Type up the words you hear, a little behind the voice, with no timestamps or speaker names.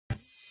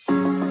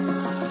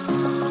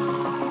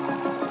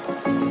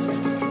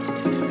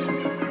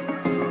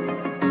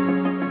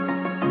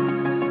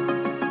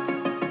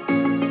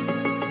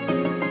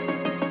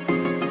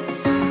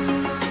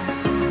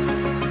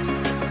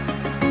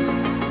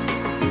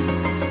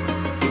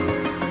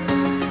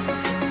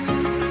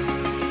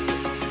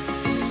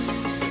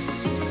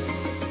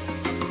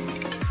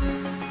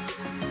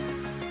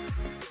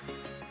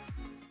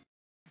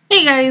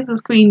Hey guys,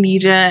 it's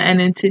Queendija,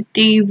 and in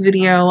today's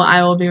video,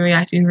 I will be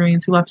reacting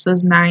to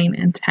episodes 9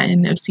 and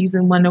 10 of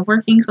season 1 of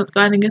Working. So let's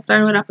go ahead and get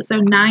started with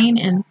episode 9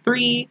 in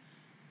 3,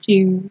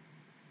 2,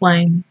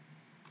 1,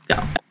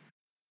 go.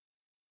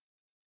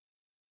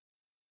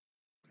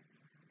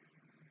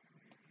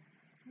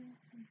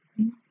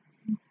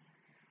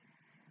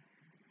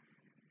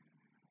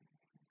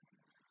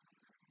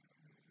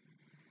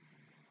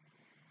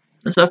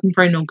 So I'm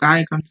afraid no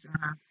guy comes to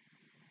her.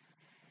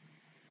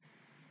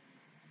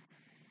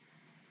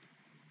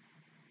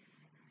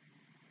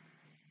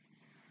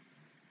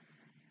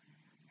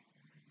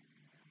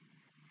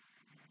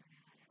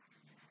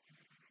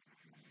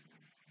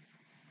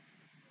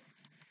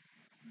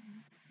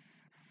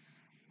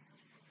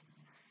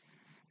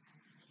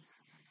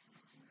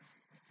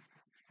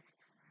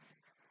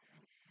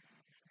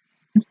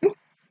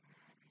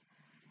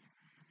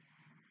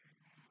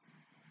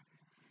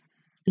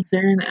 Is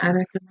there an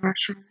attic in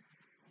Marsh?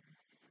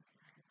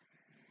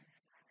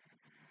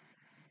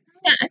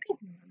 Yeah, I think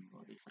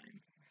we'll be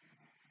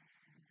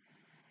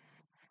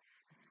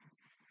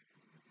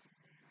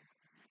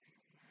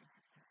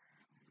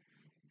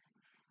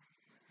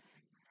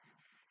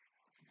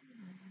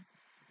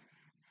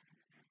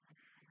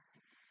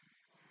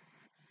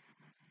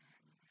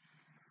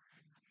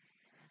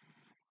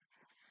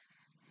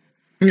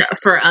fine. No,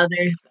 for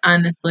others,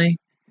 honestly,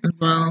 as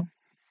well.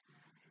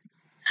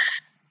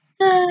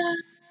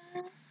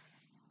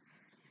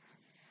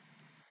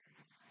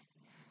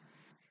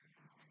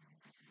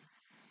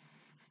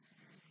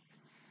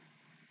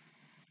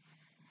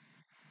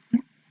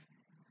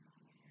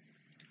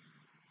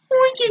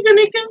 When you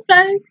gonna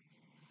confess?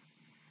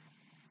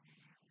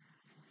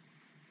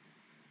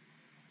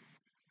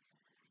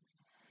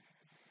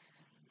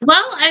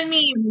 Well, I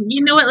mean,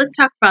 you know what? Let's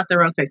talk about the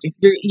real quick. If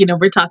you're,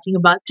 we're talking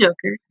about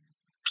Joker,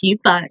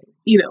 P5,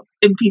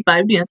 in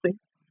P5 dancing.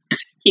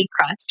 He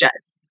cross-dressed.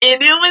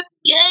 And it was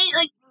gay.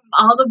 Like,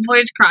 all the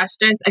boys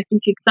cross-dressed, I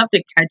think, except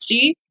for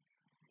Catchy.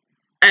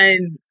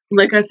 And,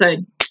 like I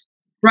said,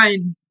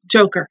 Ryan,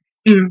 Joker,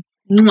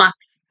 mwah,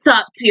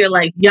 top tier,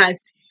 like, yes,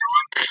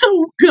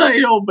 so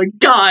good, oh my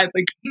god,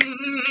 like,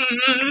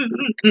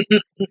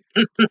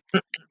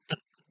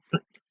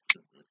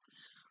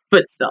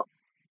 but still,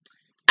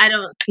 I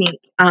don't think,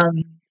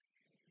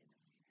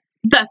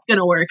 that's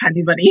gonna work,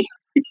 honey bunny.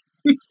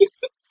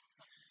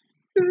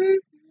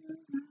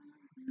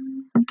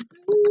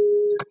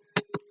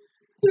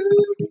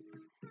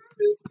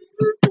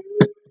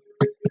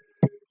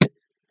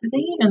 Did they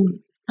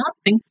even? I don't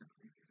think so.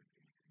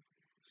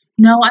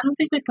 No, I don't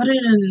think they put it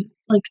in,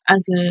 like,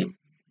 as a,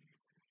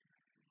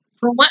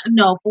 for one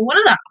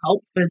of the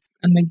outfits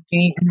in the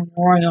game in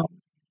Royal.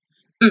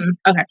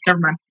 Okay, never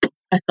mind.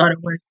 I thought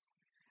it was.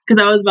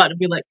 Because I was about to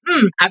be like,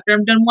 after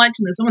I'm done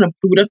watching this, I'm going to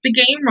boot up the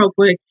game real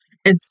quick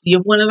and see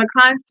if one of the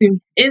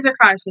costumes is a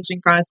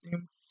cross-stitching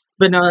costume.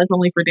 But no, that's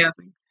only for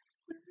dancing.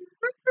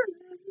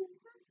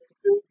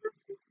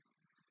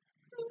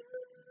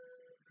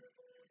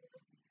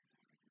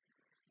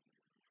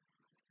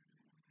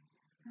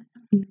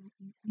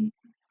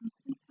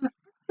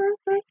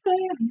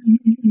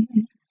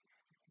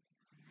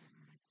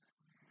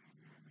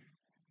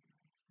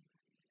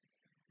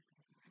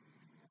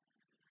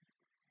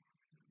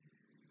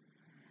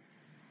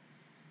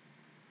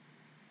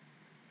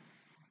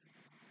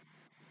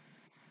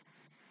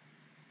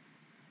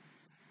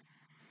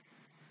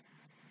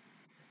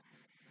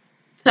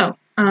 So,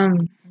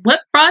 what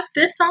brought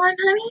this on,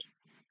 honey?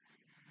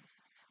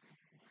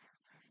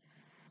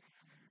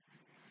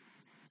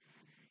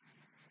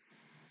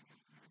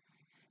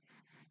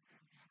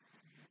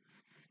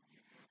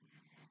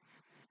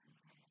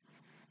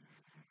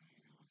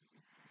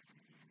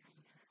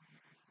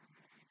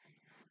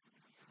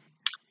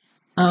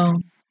 Oh.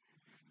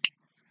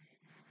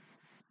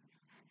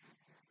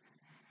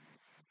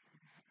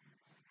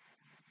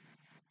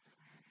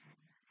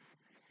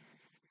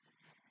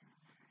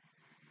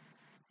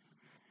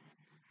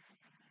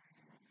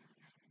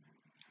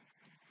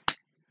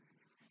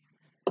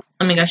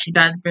 Oh my gosh, your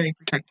dad's very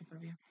protective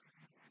of you.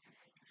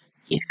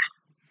 Yeah,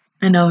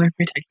 I know, we're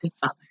protective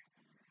father.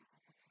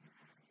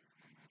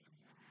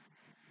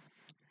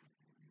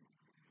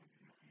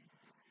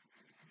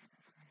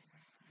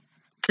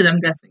 Because I'm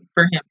guessing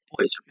for him,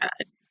 boys are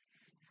bad.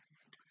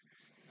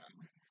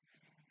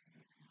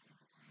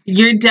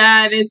 Your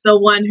dad is the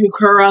one who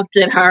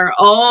corrupted her.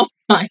 Oh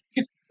my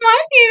god.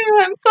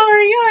 I'm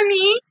sorry,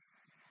 honey.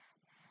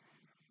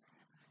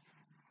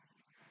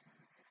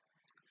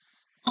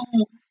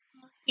 Oh,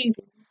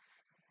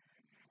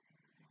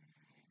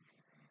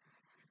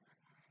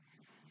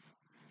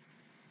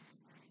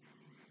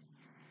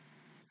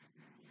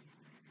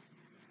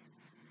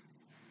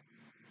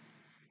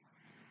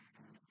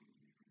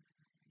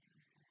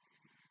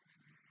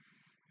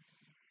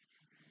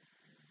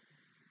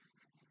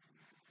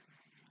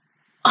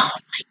 oh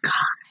my god.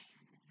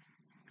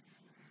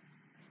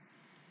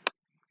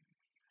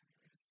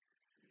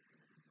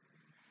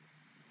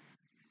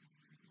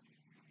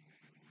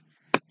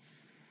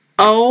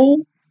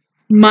 Oh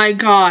my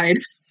god.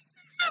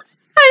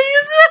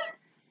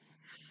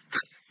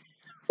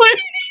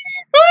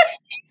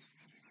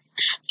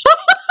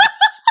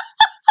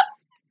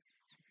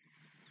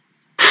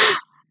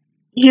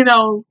 you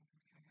know,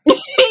 yes,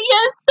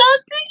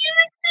 something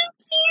so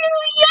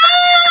cute.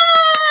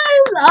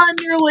 Yes, on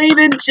your way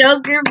to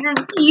Joker from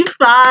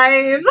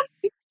P5.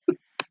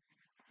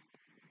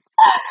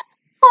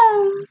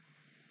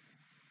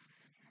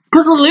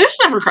 Because Lelouch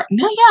never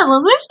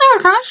Lelouch never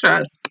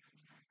cross-dressed.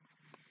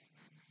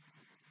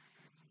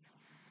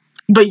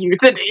 But you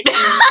did.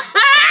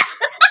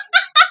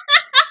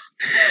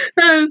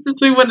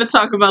 Since we want to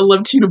talk about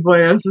Love Chino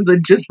Boyo, since I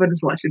just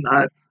finished watching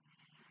that.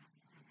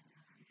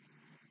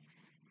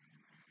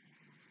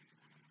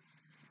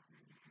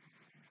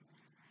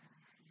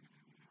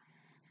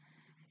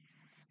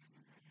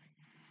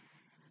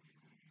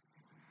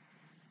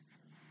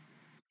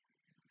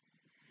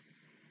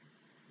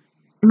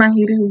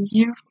 Mahiru,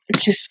 you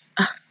just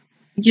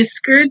you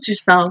screwed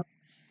yourself.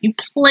 You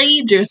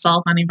played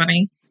yourself,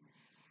 anybody.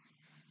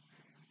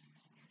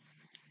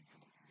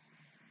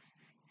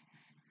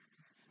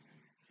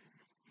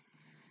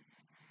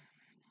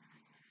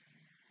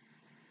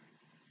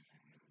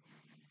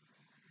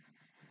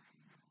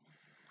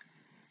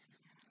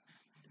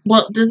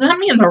 Well, does that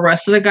mean the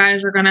rest of the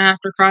guys are gonna have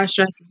to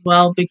cross-dress as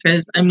well?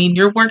 Because I mean,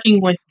 you're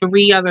working with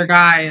 3 other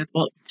guys.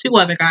 Well, 2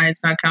 other guys,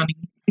 not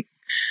counting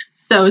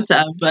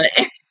Sota, but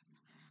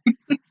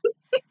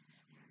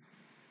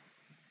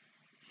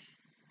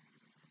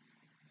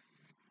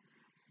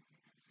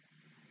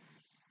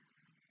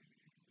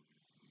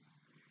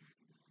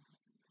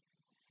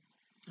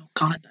oh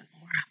god, that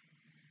Mora.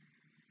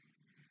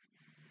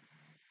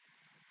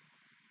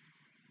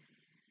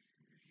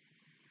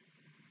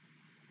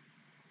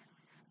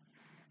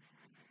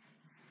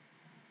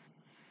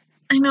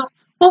 I know.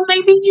 Well,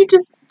 maybe you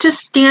just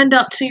stand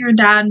up to your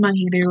dad,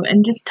 Mahiru,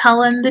 and just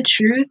tell him the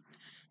truth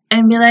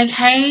and be like,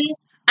 "Hey,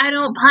 I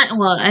don't punch.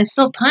 Well, I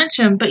still punch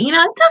him, but you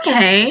know it's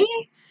okay.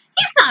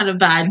 He's not a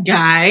bad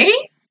guy."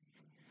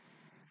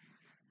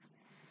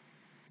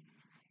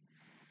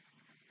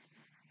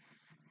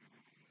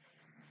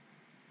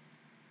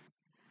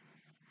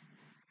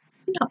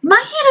 No,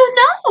 Mahiru,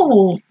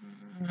 no.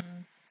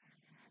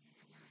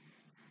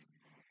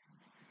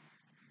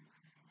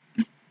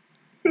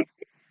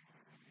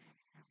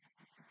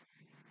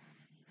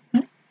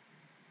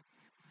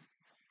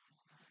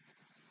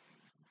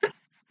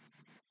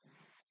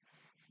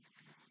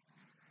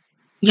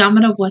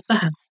 Yamada, what the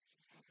hell?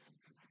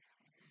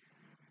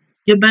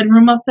 Your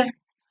bedroom up there?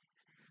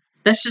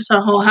 That's just a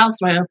whole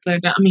house right up there.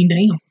 I mean,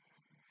 damn.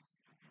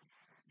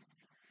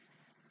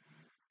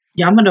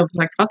 Yamada was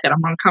like, "Fuck it,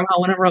 I'm gonna come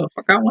out whenever the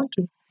fuck I want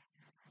to."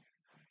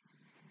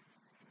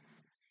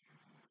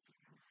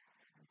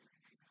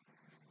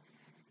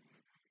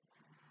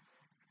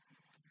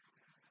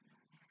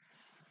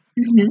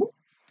 Mm-hmm.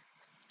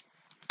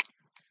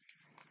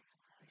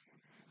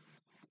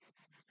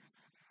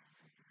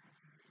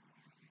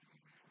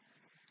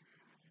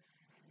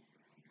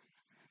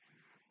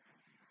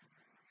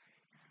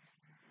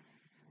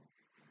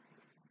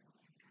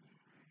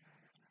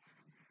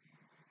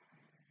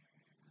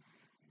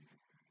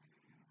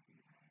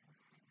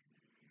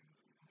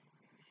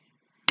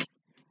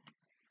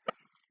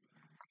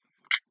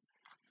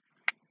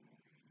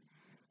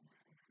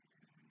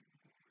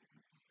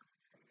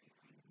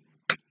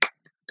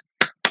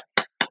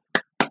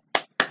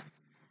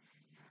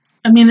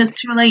 I mean, it's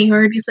too late. You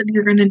already said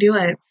you're gonna do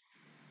it.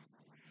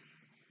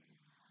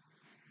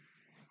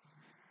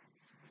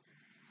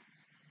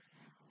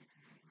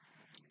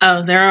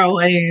 Oh, there are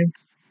ways.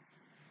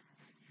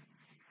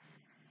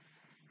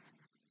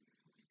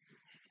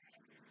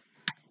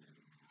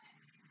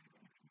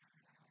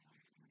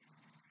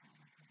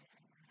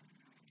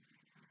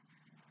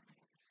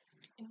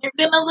 You're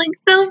gonna look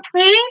so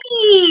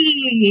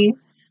pretty.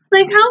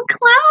 Like how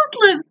Cloud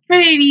looks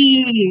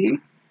pretty.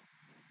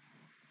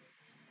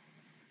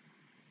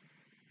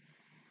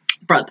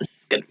 Bro, this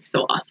is gonna be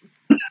so awesome.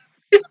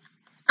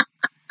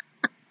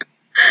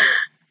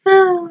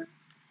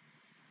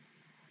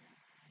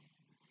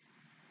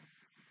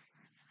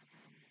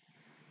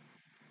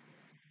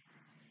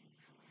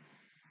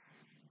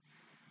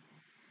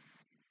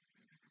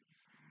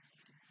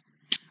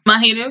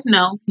 Mahiru,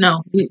 no.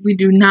 We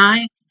do not.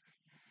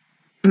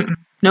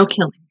 No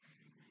killing.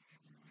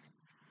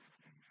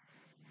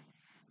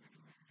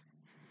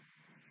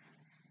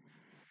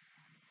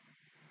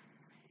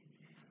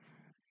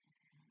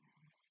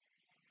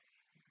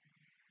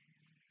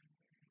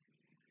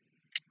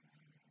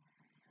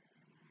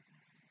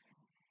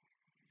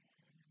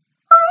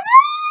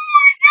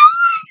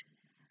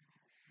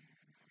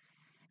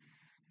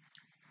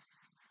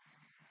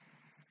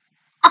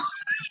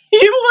 He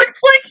looks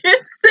like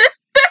his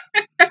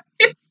sister.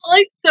 He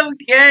looks so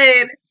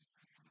good.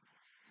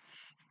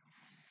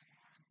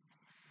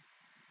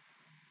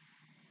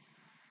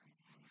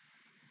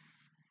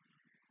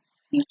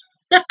 He looks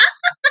good.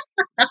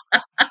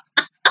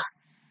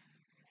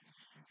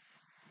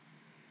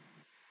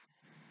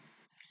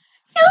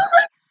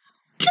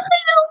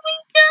 Oh my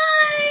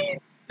god.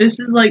 This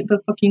is like the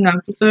fucking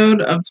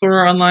episode of Sword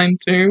Art Online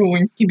 2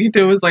 when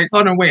Kirito was like,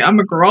 "Hold on, wait, I'm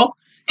a girl."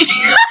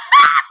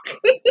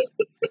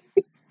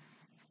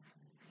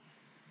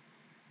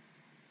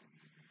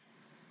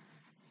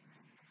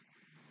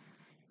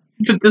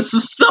 but this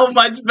is so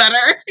much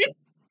better.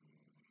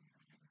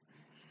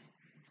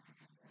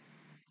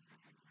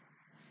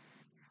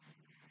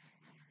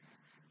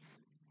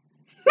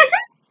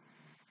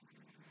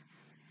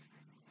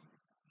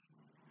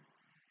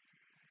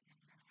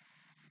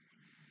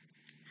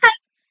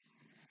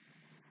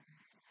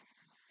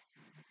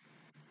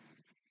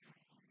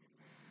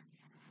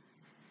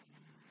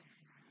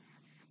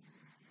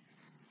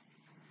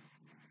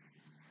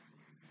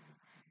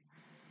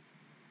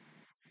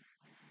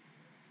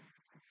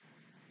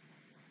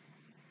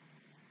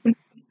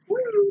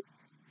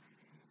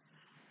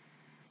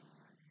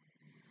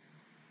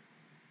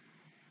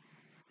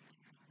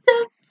 So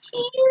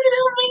cute,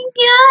 oh my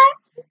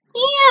god.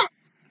 Yeah.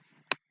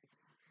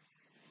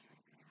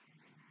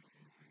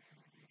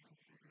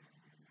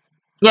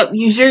 Yep,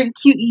 use your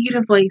cute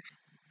Yuki voice.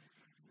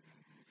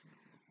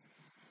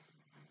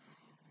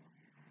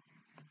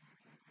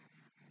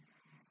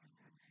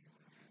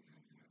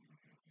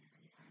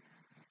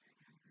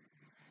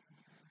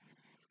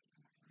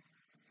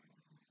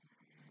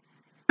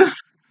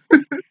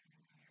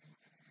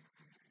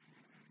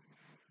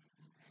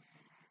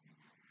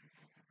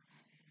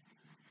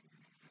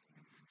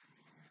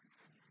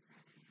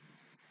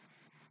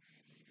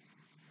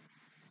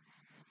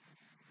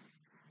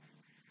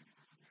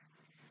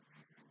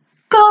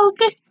 Go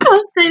get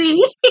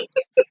custody.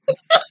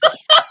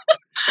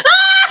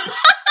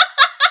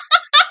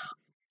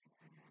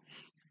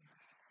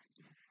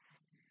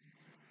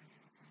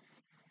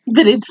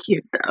 But it's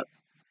cute though.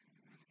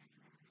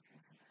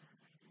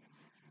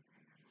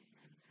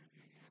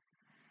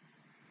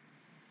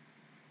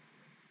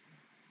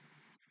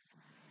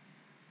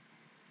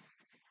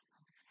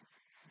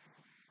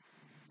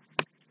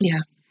 Yeah.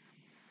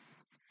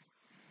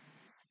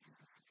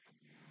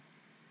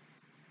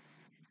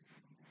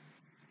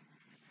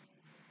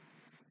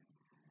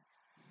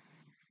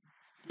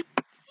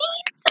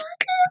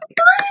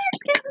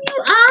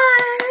 You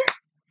are.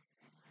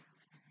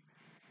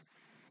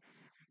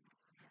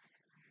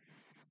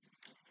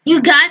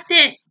 You got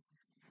this.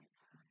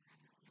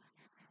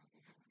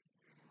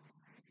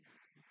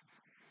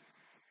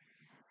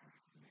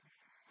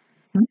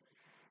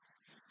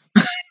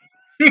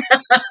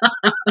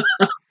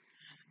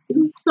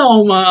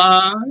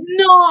 Soma.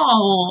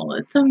 No,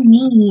 it's so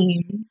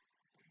mean.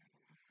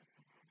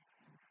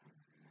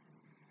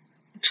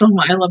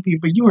 Soma, I love you,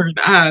 but you are an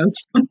ass.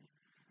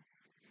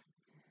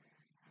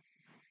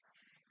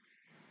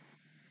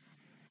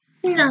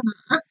 No.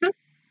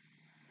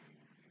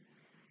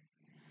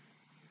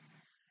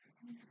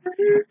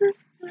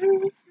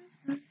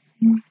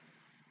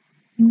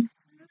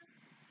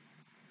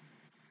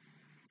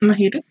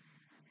 Mahita?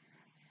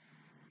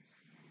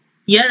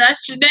 Yeah,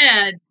 that's your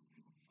dad.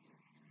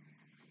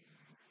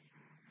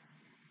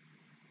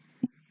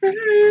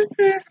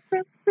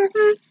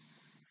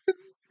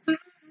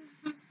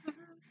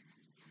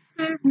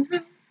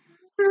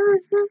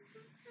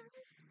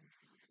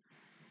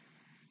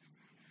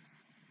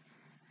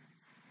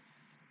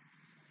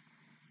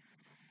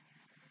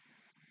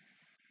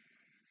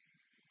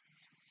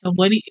 So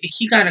what?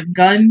 He got a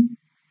gun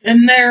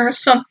in there or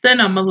something?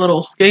 I'm a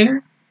little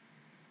scared.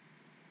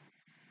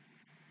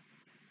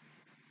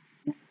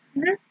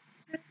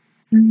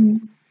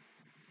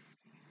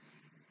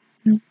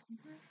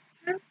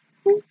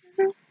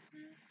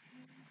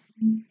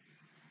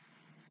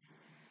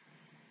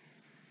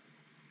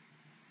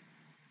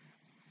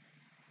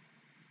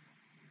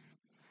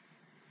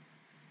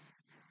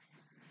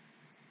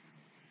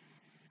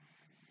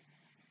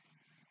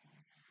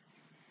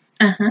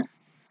 Uh huh.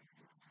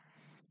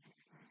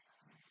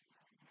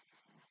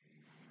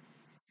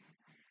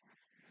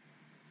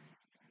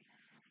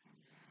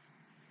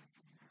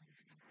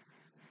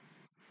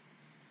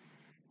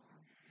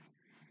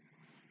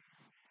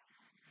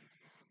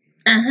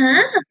 Uh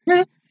huh.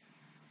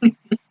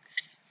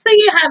 So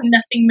you have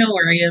nothing to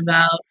worry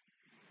about.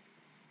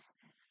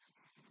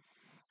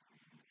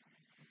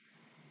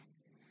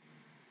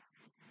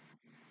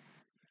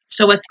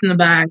 So what's in the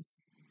bag?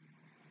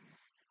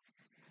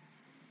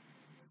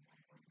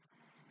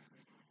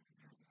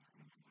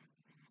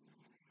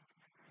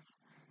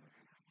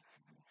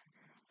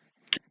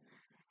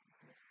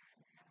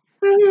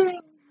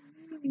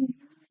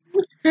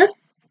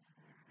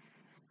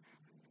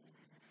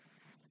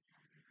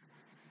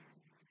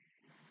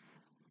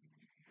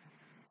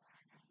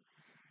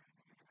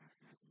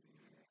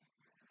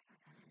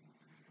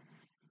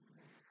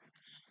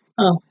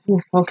 Oh,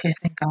 oof, okay,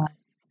 thank God.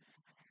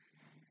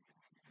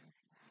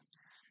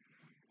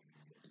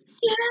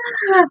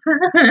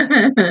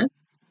 Yeah.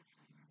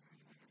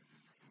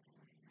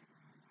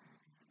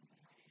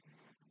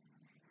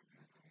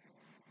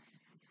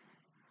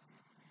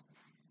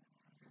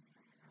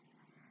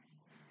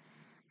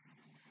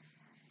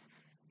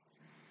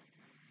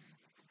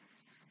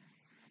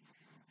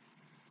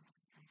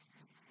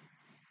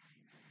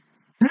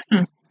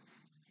 Mm.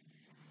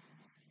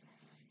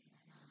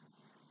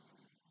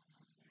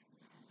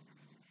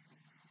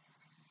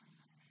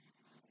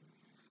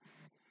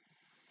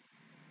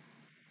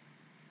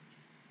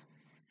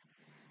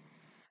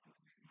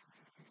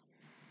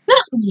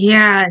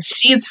 Yeah,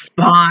 she's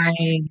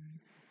fine.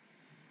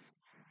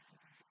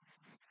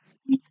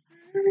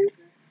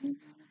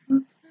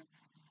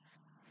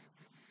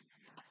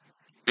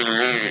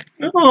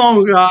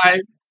 Oh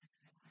god.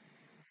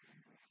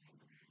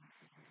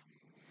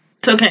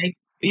 It's okay.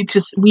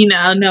 We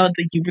now know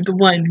that you were the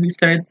one who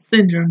started the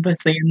syndrome by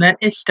saying that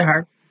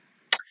Ishtar.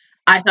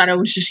 I thought it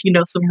was just,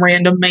 some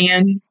random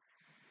man,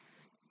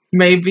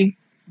 maybe.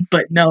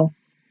 But no,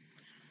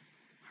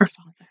 her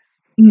father.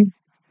 Mm.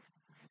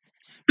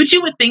 But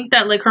you would think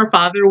that like her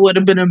father would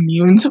have been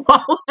immune to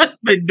all that,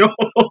 but no.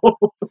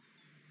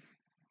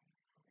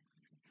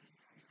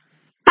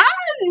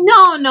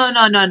 No, no,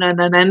 no, no, no,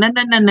 no, no, no,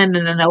 no, no,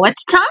 no, no, no. What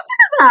you talking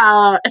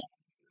about?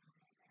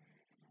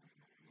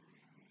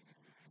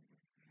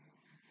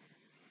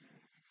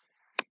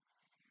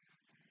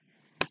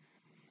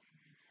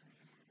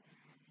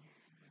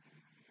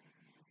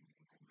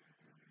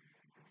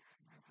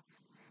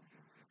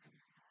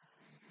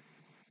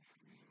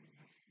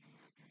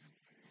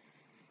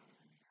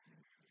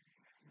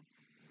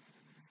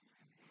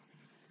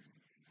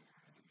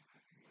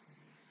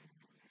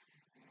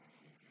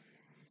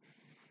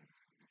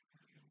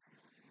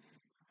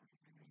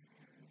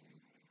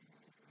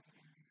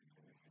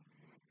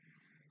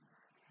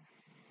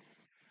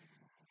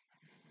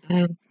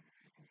 Mm.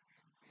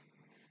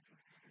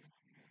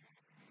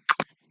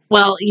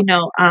 Well,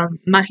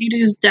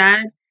 Mahiru's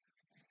dad,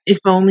 if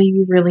only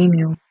you really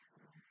knew.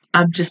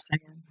 I'm just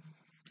saying.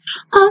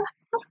 Oh,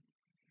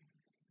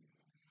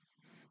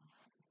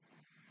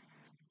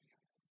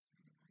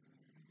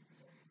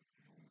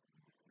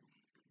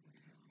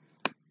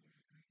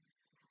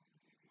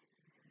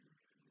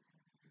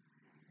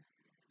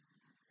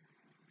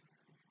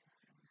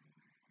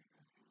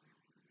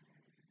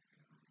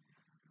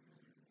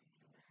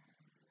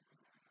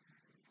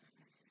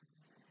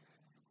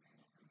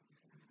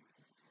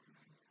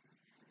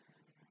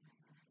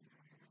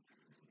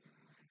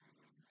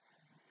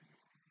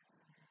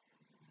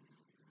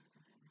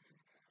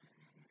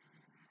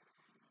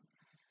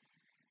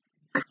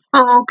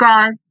 oh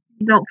God.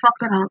 Don't fuck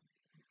it up.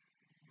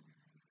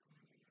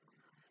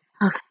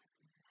 Okay.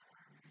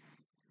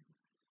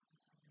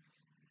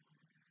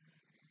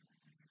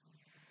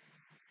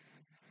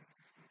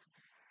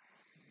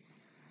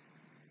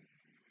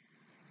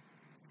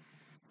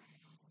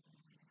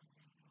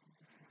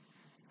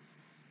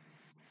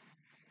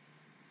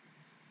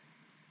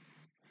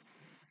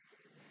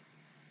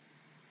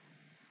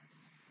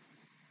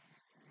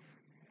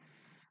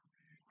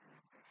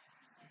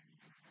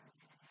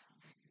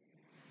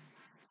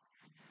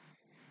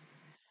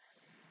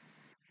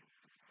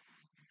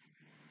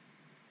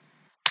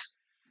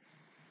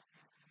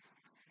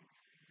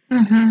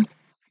 Hmm.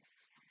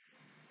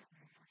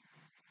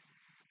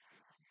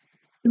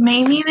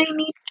 Maybe they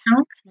need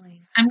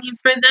counseling. I mean,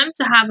 for them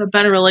to have a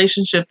better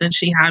relationship than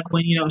she had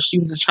when, she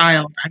was a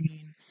child. I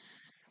mean,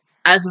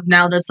 as of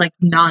now, that's like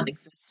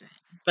non-existent.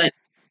 But,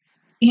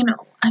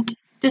 I mean,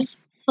 just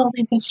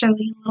slowly but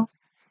surely, little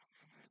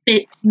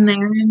bits in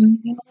there, and,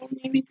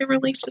 maybe the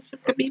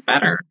relationship could be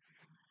better.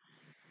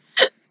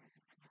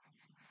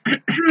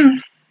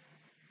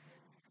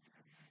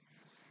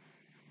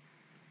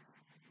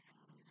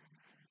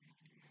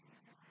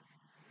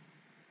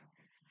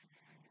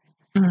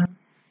 Mm.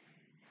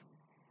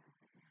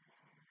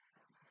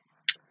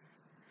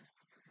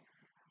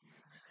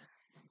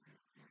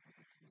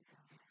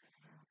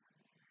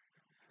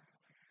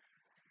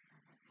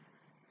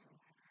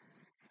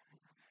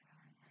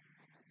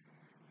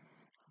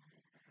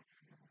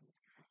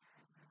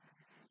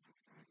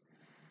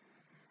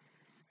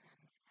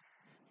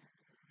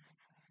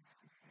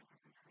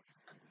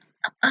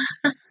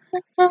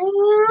 Are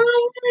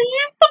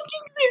you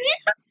fucking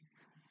serious?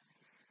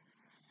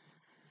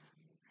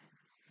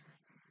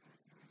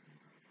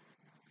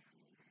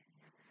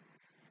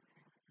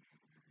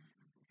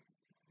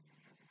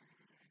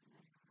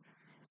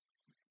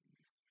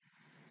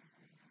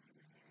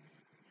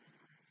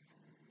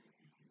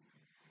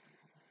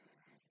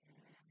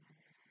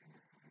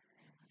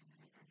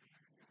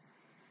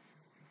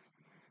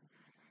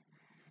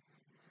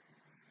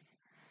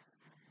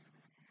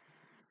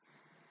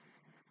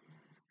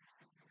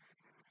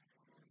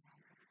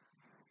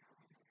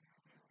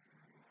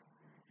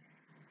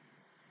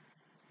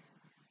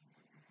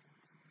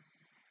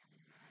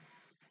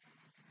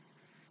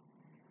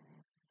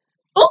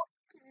 Oh.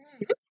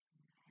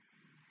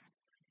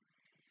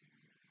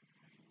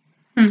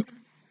 Hmm.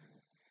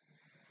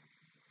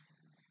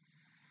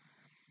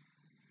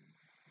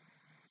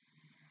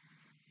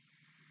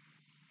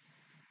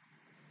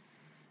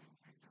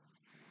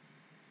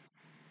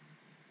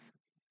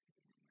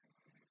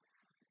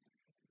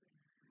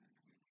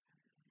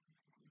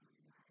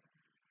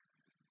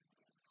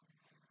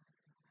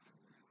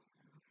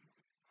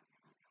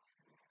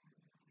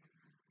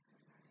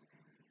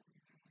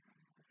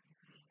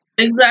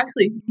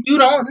 Exactly. You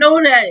don't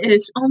know that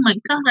ish. Oh my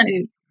god.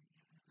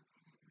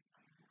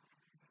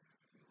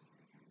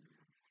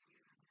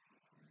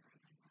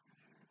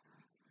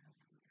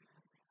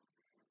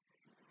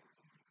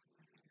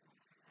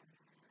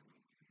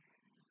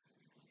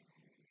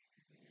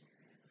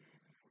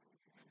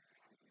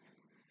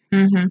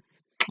 Mm-hmm.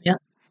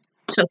 Yep.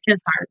 Took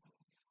his heart.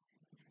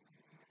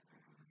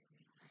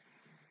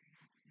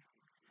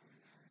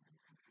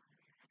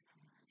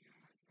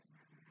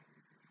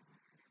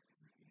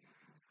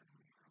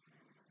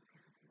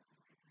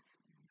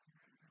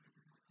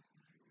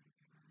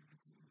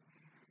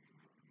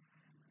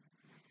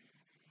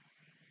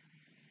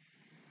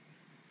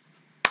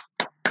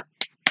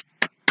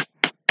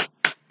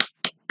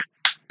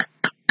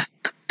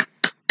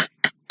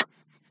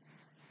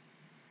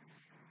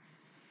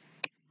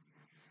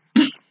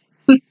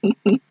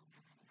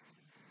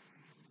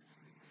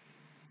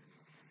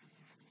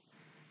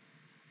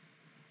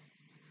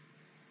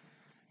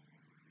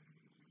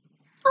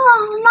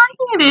 Oh, my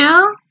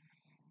dear.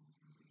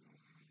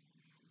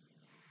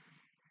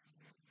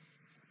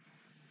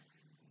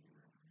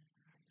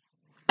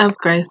 Of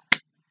course.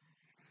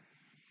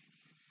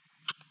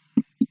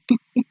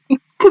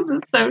 Because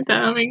it's so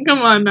dumb.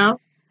 Come on now.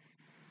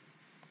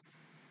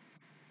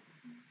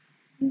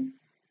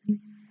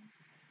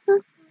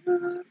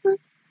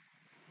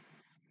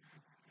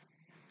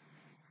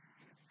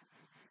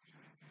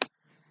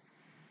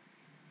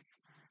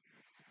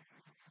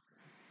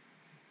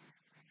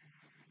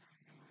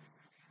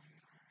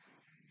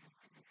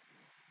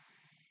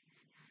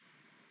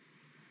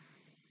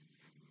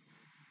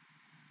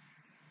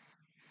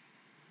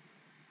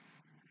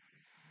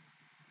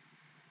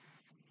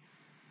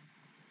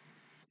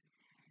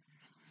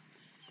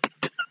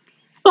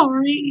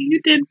 Sorry,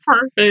 you did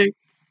perfect.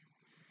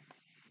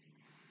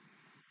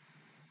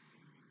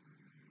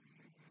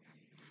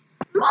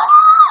 Mom,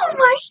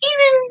 I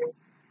hate it.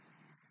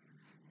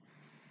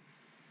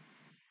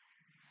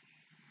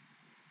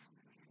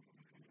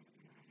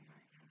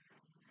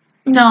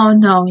 No,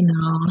 no,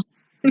 no.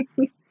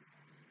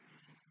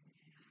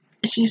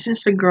 She's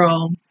just a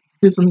girl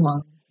who's in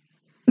love.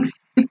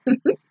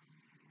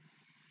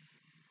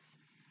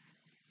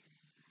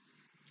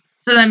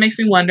 So that makes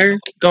me wonder,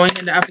 going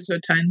into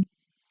episode 10,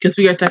 because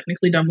we are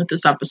technically done with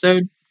this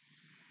episode,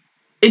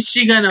 is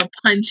she gonna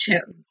punch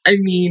him? I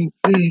mean,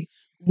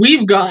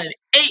 we've got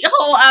 8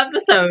 whole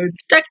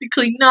episodes.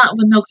 Technically not,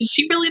 but no, because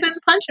she really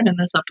didn't punch him in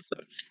this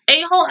episode.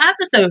 8 whole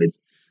episodes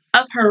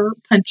of her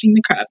punching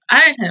the crap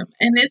out of him.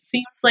 And it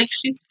seems like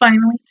she's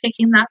finally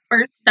taking that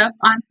first step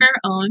on her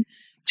own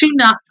to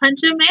not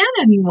punch a man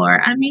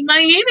anymore. I mean,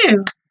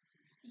 Mayuru,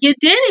 you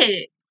did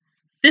it.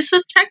 This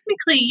was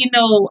technically,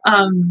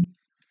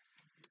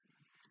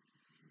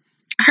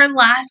 her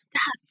last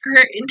step,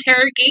 her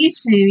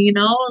interrogation,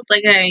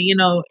 like, hey,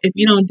 if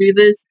you don't do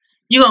this,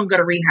 you gonna go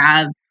to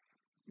rehab.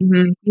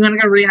 You wanna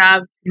go to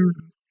rehab?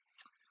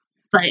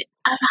 But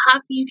I'm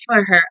happy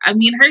for her. I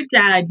mean, her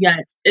dad,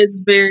 yes,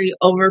 is very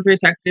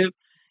overprotective.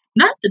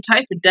 Not the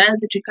type of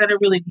dad that you kind of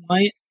really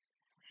want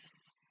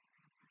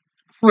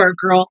for a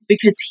girl,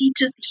 because he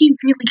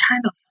really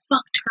kind of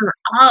fucked her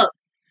up.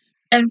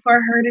 And for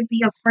her to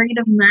be afraid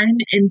of men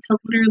and to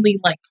literally,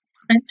 like,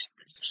 punch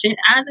the shit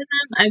out of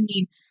them, I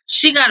mean,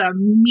 she got a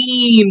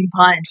mean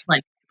punch,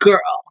 like,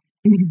 girl.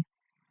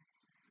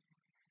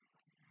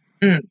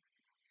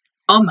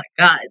 Oh my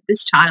god,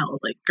 this child,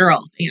 like,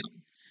 girl, damn.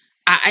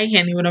 I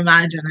can't even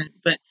imagine it,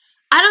 but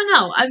I don't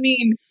know. I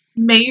mean,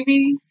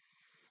 maybe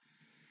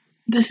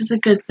this is a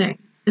good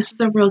thing. This is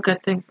a real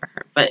good thing for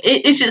her. But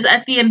it's just,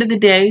 at the end of the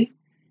day,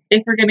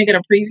 if we're gonna get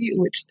a preview,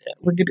 which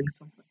we're getting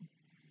something.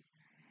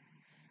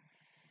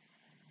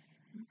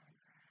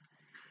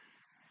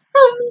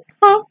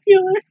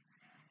 Popular.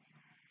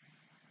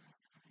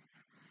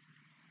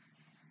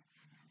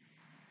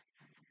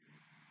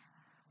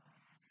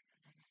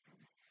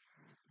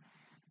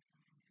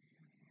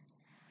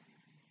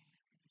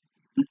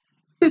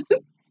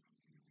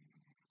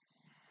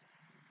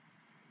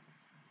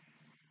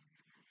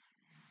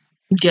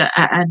 Yeah,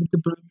 I added the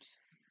boobs.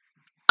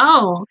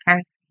 Oh,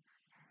 okay.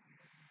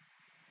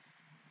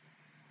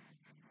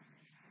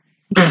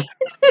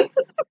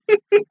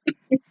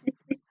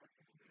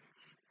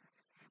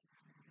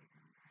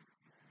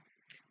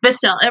 But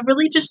still, it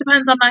really just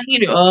depends on my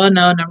heater. Oh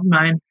no, never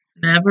mind.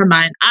 Never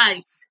mind. I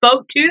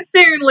spoke too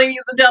soon,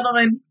 ladies and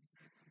gentlemen.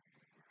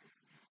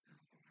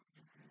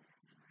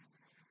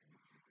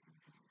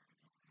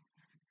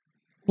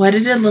 What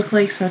did it look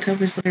like? Soto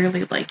was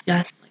literally like,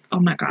 yes, like, oh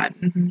my god,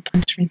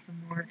 punch me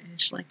some more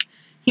ish. Like,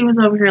 he was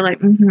over here like,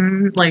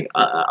 like,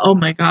 oh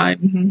my god,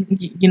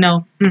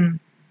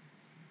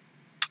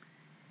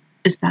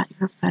 is that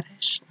your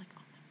fetish? Like,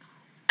 oh my god.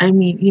 I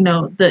mean,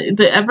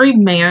 the every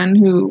man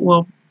who,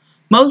 well,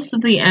 most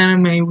of the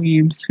anime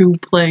weebs who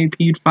play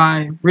Pede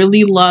 5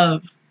 really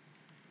love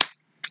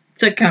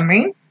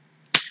Takemi,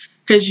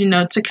 because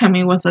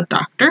Takemi was a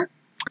doctor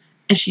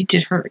and she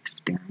did her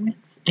experiments,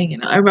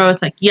 and everybody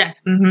was like,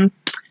 yes,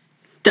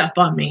 step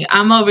on me.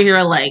 I'm over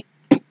here like,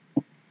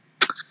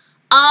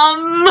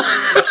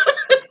 I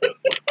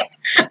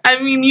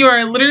mean, you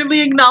are literally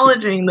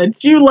acknowledging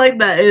that you like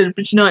that ish,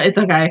 but it's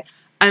okay.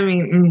 I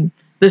mean,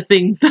 the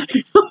things that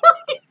people like.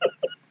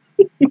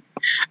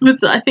 But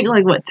so I think,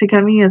 like, what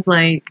Takemi is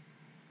like,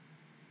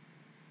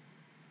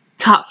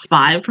 top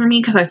 5 for me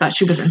because I thought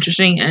she was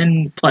interesting,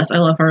 and plus I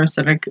love her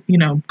aesthetic, you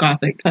know,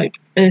 gothic type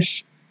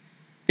ish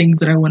things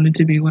that I wanted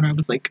to be when I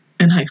was like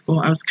in high school.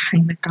 I was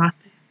kind of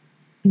gothic,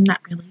 not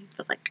really,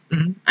 but like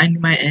I knew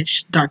my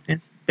ish,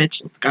 darkness,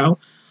 bitch, let's go.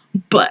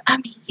 But I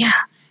mean,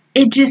 yeah,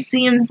 it just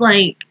seems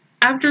like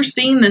after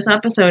seeing this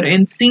episode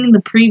and seeing the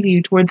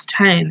preview towards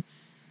 10,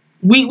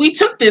 we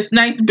took this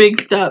nice big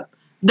step,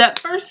 that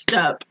first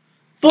step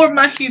for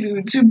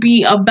Mahiru to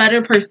be a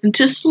better person,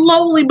 to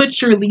slowly but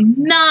surely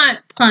not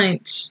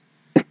punch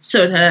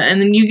Sota,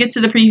 and then you get to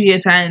the preview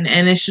of 10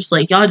 and it's just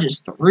like y'all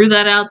just threw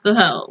that out the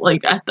hell,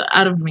 like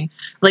out of me,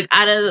 like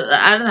out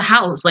of the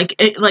house, like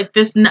it, like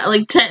this,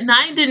 like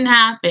 9 didn't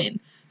happen,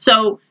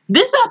 so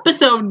this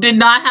episode did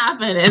not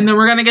happen, and then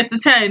we're gonna get to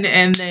 10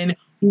 and then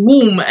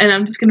boom, and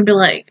I'm just gonna be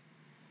like,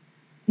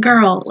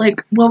 girl,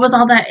 like what was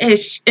all that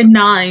ish in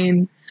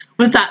 9?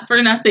 Was that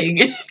for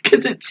nothing?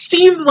 Because it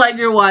seems like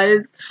it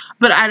was,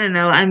 but I don't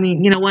know. I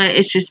mean, you know what?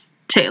 It's just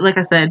like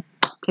I said,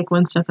 take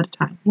one step at a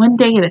time, one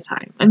day at a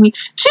time. I mean,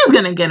 she's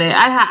gonna get it.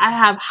 I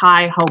have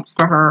high hopes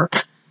for her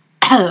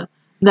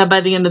that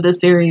by the end of the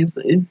series,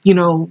 you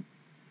know,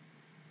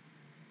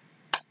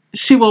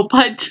 she will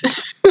punch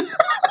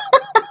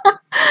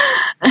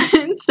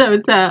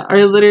Sota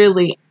or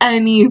literally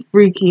any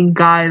freaking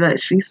guy that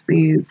she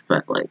sees.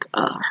 But like,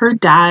 her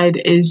dad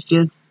is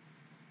just.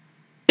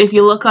 If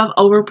you look up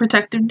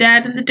overprotective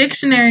dad in the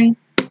dictionary,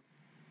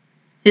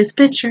 his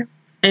picture,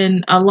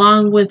 and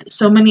along with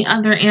so many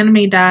other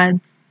anime dads,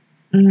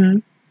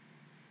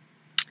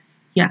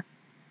 yeah,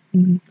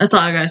 that's all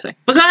I gotta say.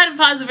 But go ahead and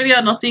pause the video,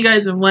 and I'll see you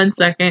guys in 1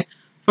 second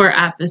for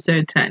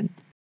episode 10.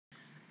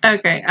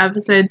 Okay,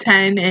 episode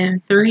 10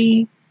 in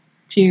 3,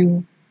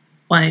 2,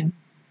 1,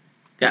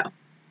 go.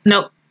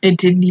 Nope, it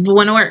didn't even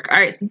want to work. All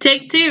right, so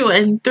take 2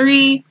 in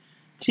 3,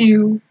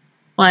 2,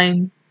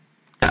 1,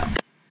 go.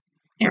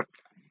 Here.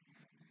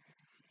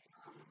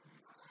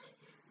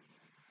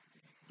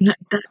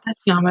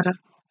 That's Yamada.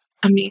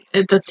 I mean,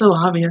 that's so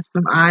obvious.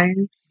 Them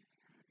eyes.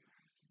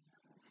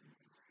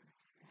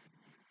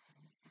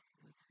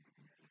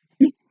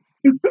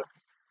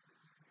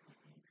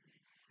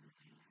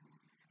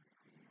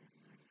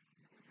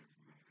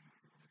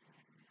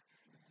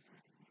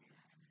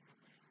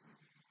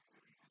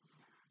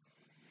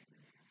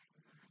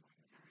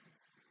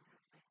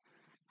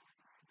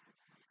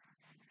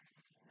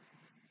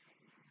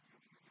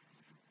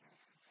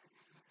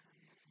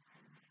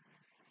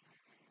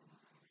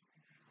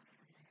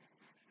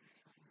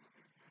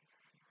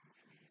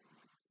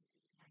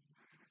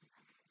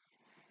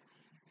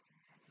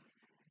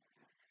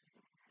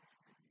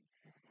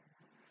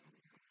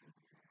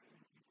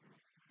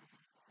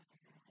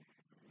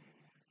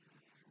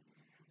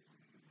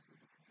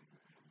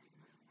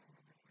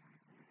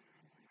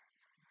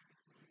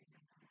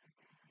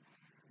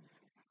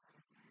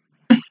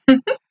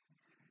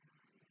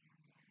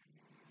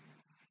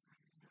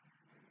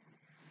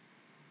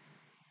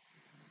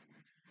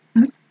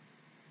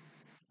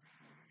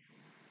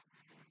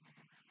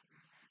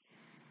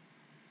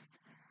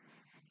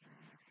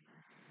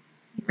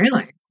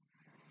 Really?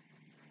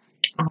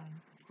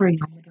 Poor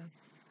Yamada.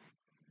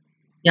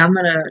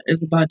 Yamada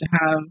is about to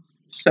have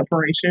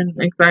separation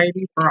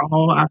anxiety for a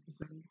whole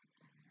episode.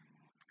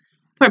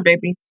 Poor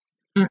baby.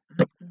 I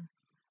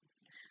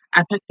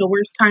picked the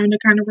worst time to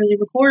kind of really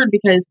record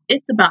because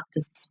it's about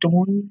to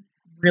storm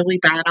really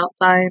bad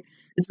outside.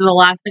 This is the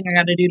last thing I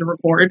got to do to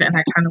record, and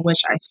I kind of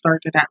wish I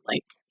started at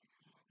like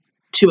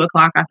 2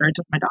 o'clock after I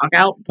took my dog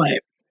out,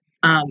 but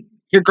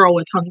your girl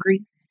was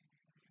hungry.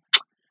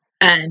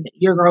 And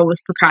your girl was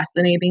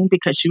procrastinating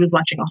because she was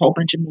watching a whole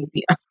bunch of videos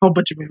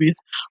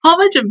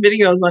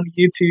on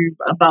YouTube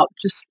about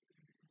just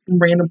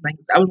random things.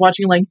 I was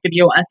watching like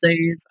video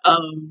essays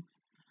of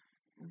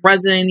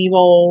Resident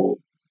Evil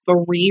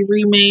 3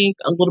 remake,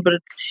 a little bit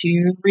of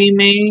 2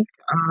 remake,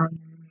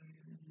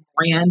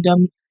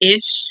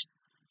 random-ish.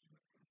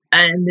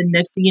 And the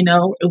next thing you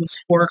know, it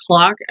was 4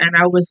 o'clock, and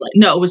I was like,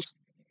 no, it was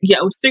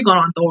still going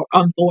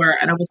on Thor,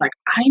 and I was like,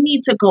 I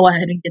need to go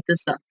ahead and get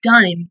this stuff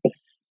done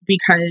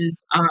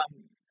because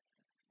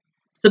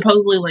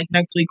supposedly like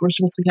next week we're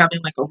supposed to be having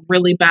like a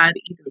really bad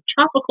either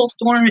tropical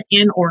storm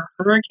or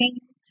hurricane,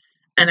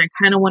 and I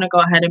kind of want to go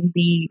ahead and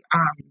be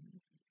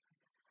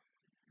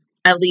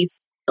at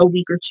least a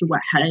week or 2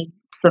 ahead.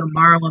 So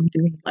tomorrow I'm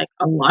doing like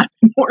a lot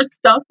more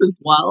stuff as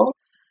well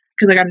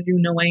because I got to do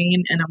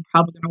Noane, and I'm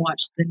probably gonna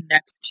watch the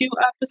next 2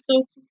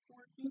 episodes of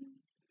 14,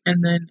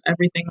 and then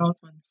everything else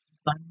on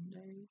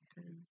Sunday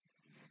because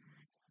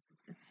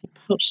it's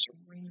supposed to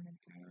rain again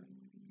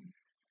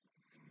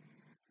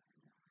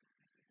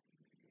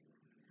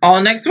all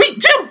next week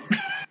too.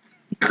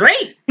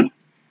 Great. There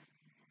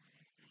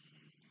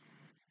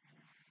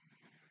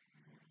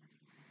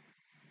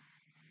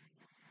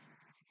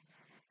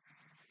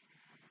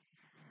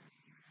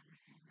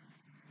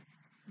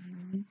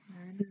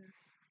it is.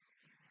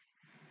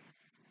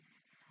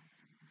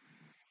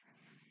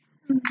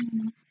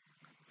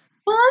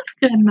 Well, that's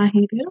good,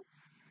 Mahiru.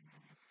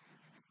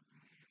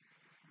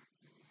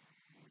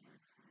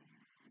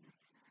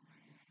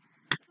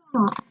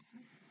 Aw.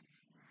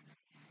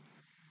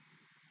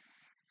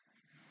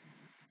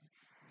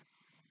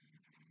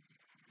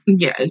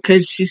 Yeah,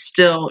 because she's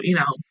still,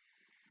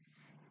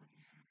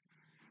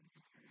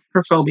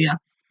 her phobia.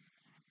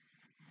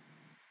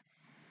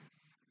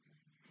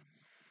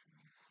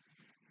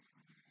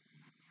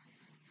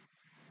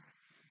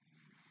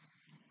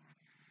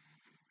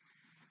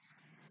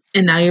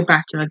 And now you're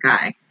back to a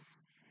guy.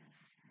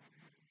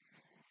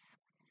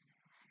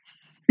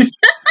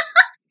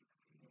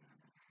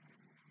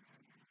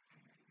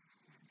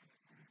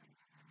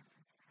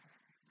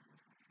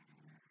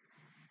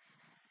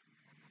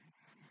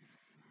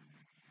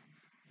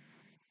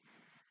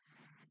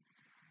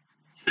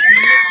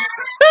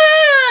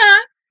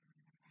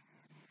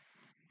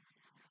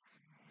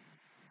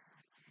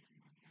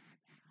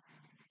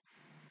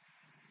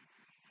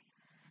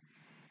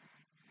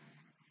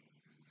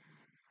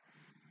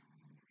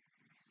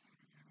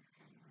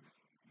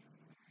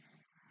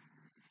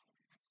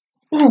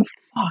 Oh,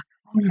 fuck.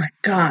 Oh, my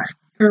God.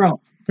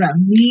 Girl, that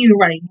mean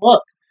right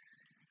look.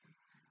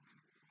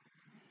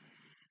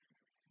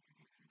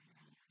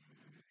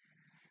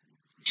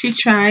 She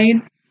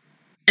tried,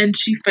 and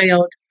she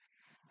failed.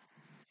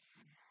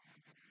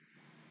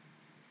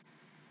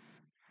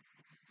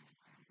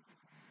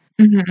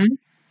 Mm-hmm.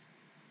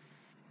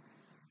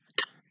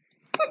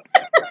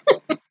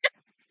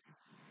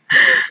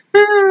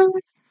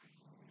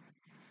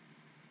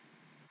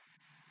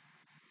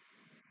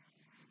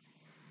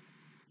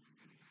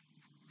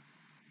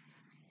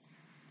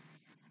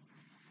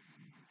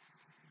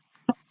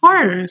 Of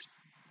course.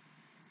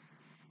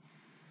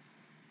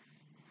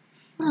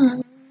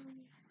 Hmm.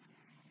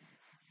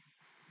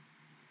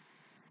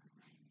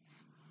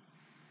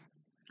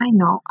 I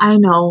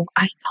know.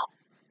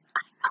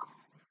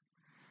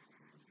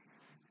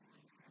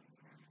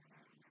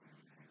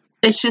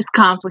 It's just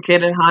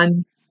complicated,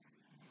 hon.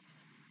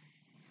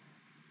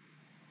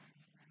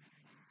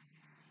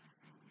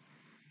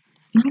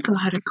 Let me go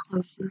ahead and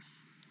close this.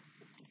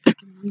 I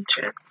can reach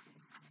it.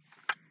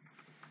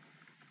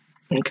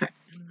 Okay.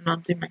 And then I'll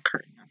do my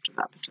curtain after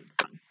that episode's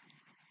done.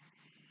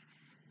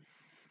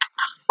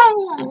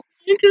 Oh,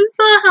 you're just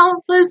a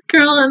helpless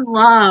girl in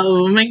love.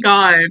 Oh my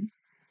god.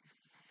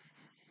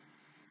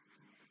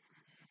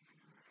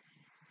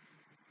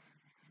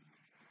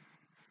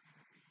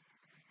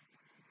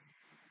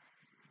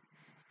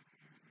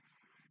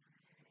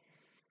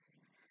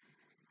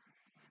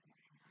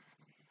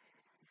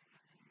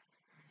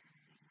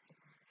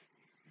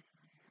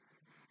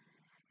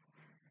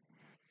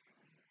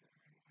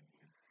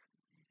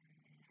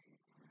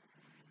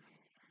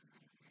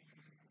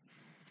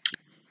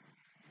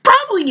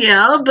 Probably,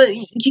 yeah, but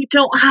you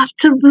don't have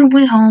to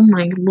ruin. Oh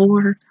my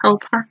lord.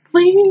 Help her,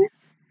 please.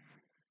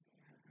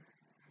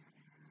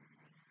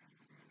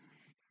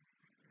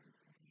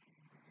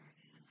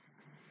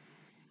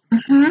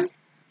 Mm-hmm.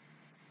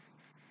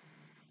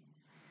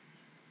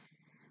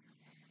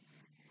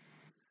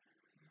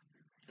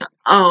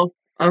 Oh,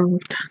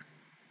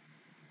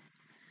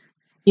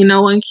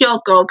 when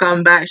Kyoko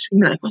come back, she'll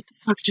be like, what the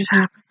fuck just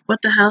happened?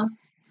 What the hell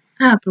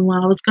happened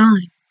while I was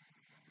gone?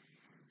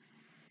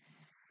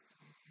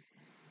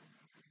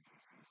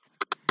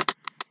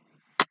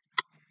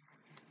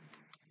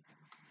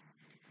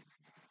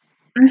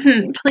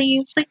 Mm-hmm.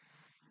 Please, like,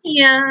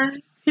 yeah.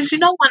 Because you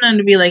don't want them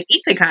to be like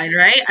isekai,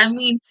 right? I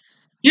mean,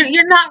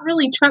 you're not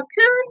really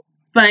Truck-kun,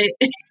 but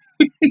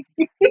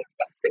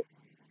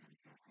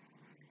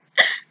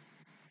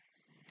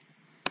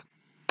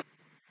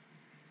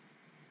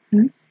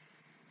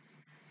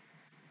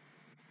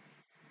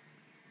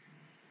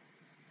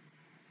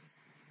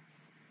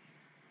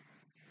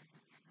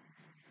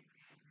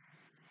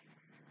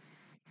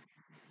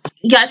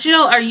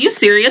Yashiro, are you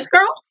serious,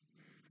 girl?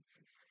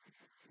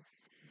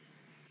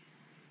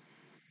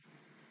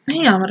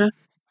 Hey, Amada.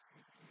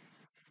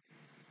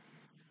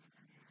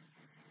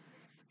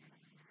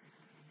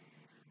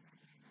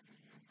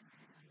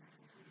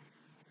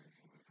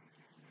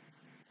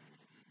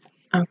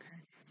 Okay.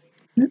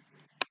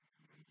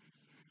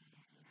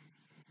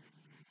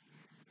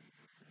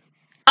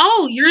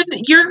 Oh,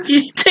 your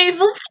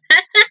table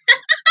set.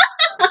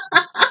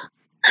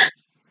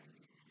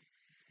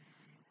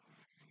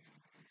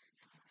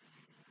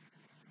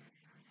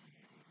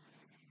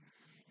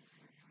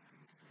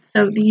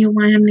 So, do you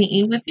want him to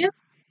eat with you?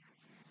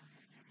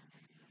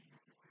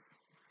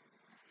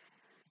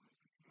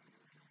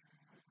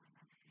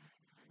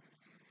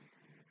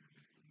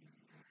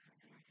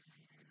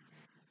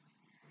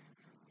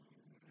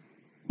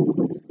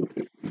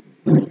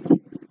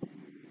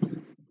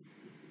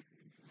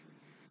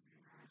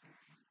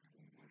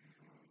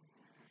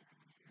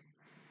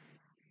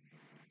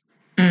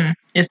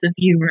 It's a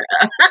viewer.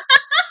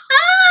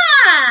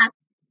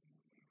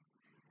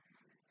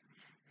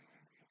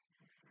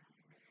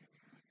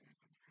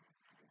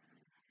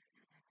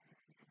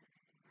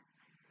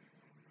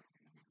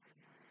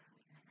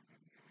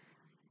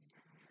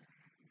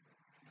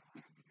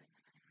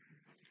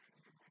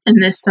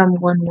 And this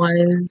someone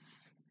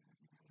was,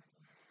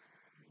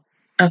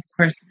 of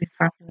course, to be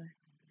popular.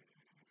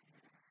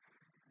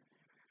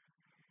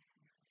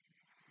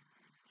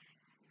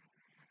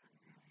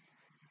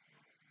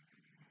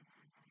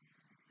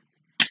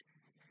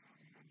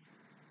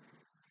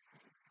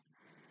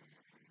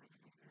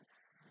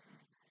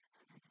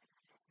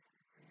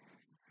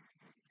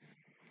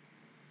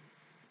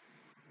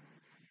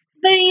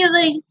 You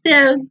look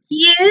so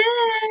cute.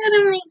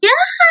 Oh my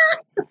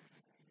god.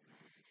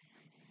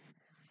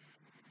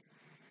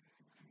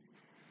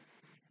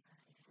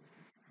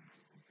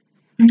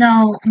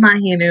 No,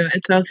 Mahinu,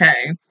 it's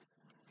okay.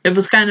 It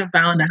was kind of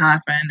bound to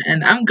happen,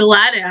 and I'm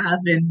glad it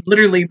happened.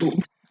 Literally,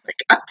 like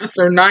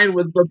episode 9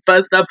 was the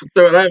best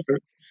episode ever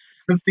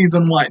of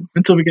season 1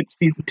 until we get to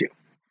season 2.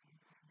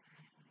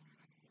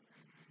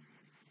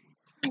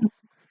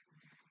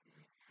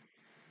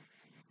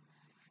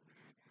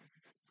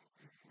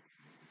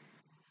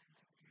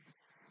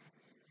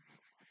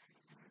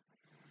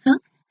 Huh?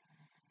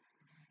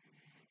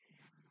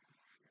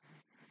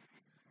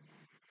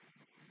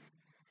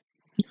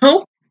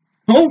 Oh,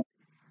 oh,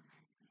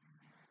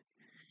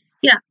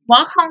 yeah.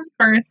 Walk home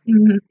first.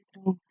 Mm-hmm.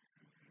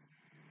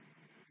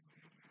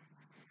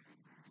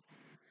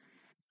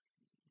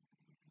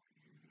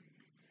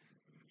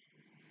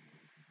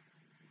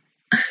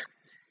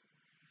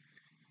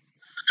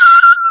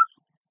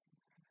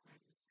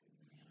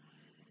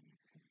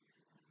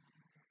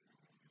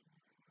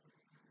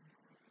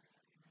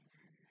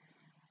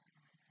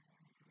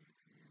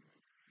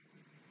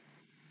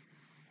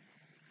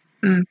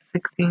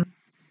 16.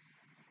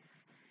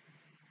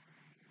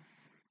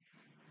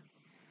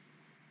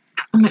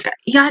 Oh my god.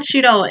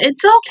 Yachiro,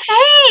 it's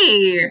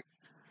okay.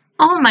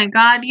 Oh my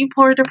god, you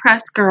poor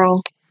depressed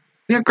girl.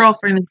 Your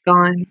girlfriend is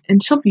gone,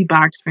 and she'll be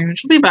back soon.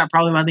 She'll be back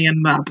probably by the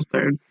end of the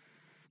episode.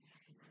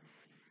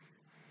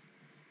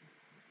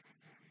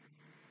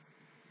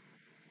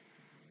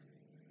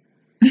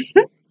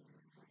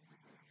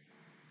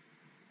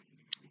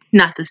 It's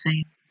not the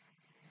same.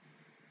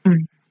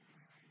 Mm.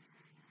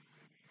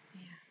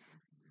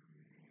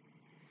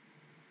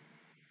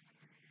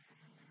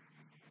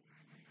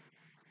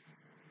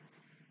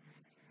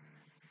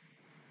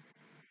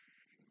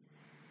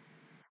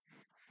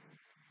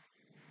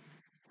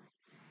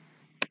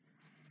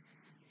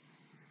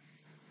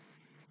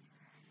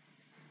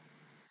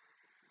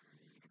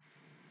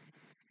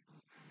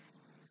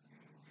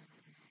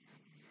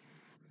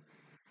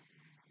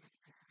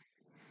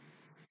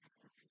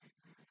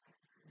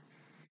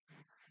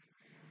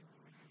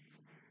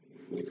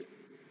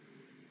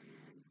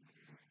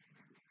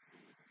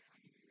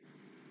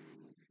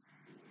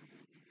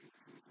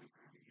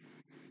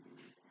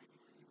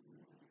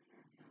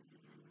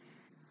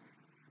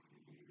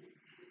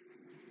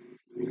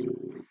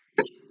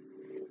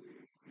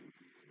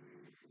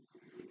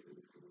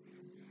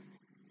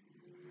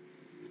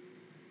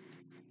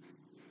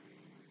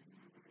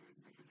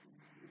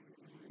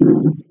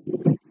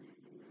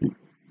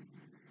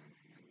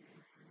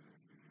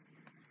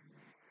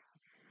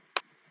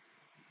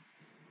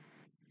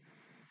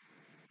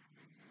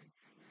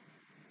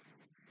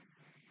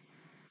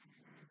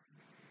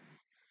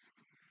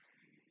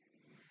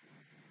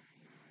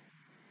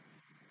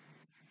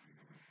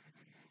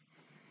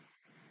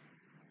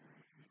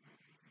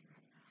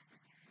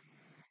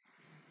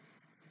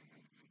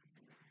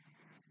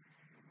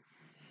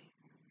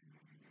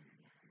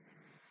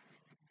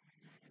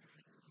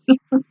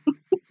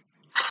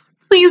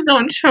 Please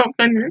don't choke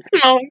on your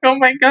smoke. Oh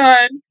my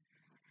god.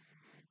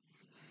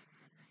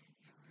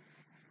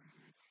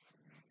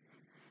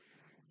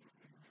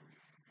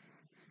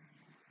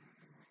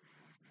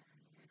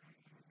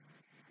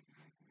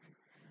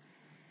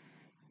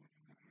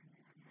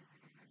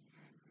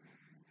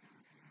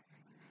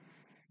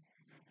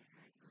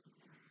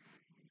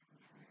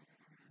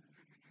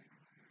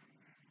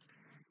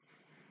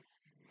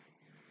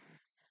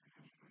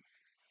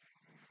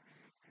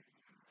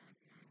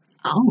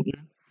 Oh.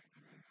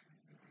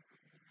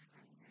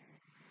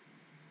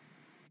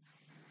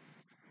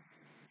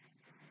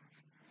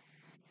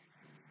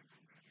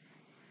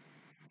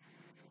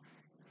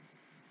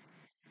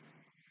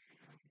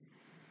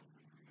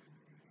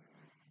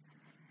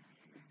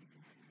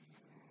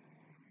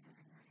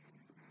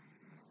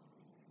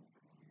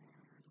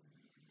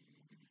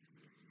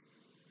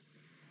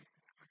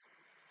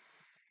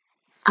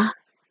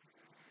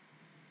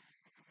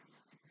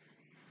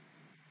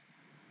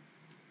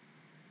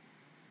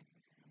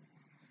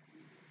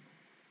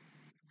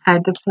 I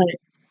had to put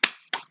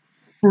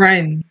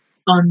friend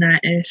on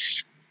that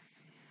ish.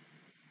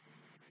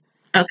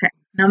 Okay.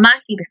 Now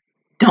Mahida,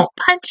 don't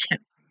punch him.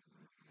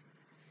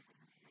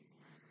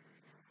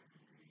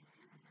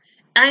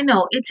 I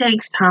know, it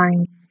takes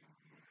time.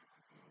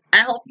 I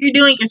hope you're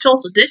doing your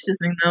social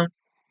distancing though.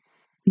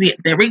 Yeah,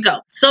 there we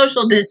go.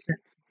 Social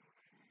distance.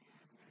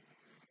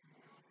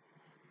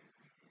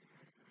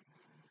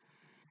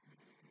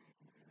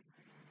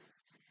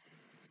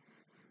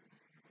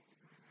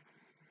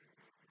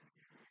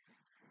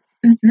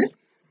 Hmm.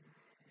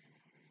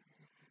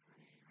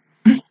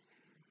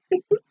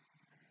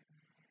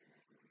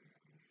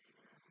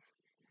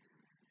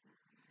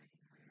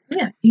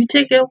 Yeah, you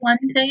take it one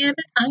day at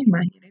a time,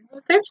 Mahida.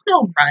 Well, there's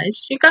no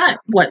rush. You got,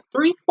 what,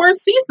 3, 4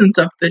 seasons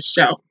of this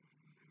show.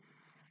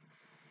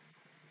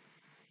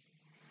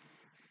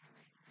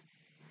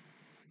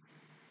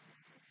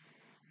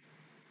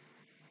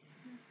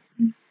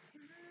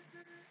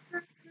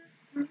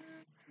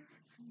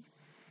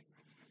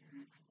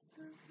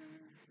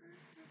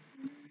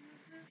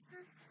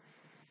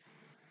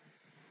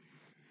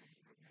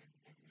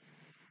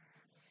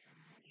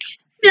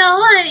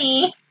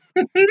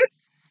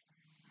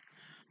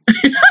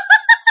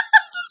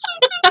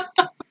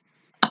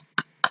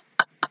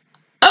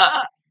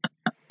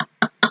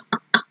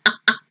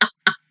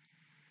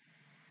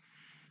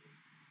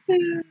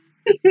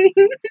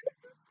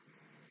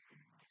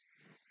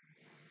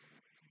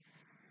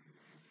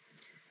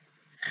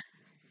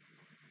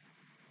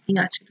 He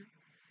got you.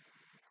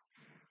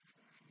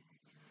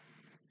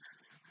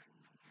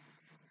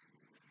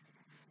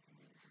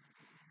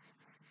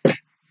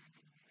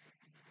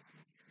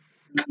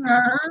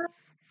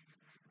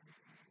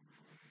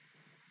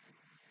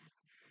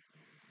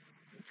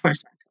 Of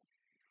course.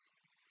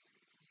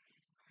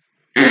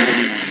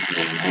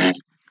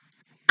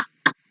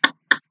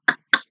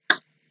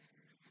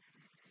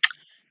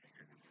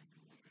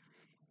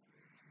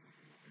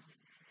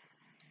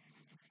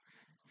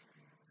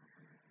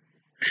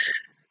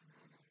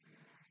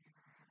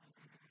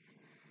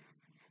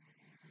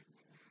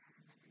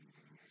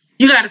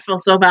 You gotta feel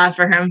so bad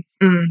for him.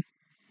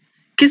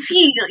 Cause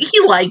he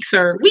likes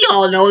her. We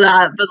all know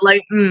that, but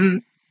like,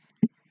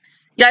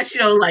 yeah, you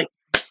know, like,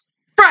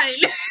 right.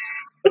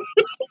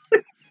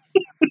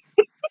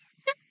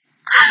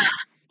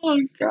 Oh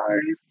god.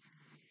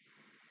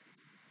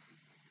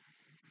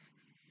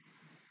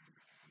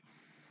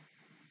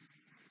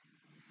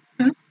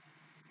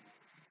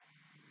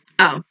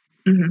 Oh,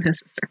 his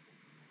sister.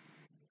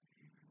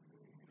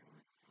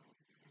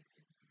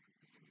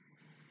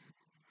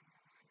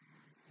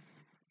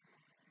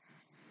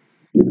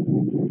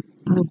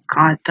 Oh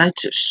god, that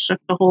just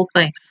shook the whole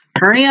thing.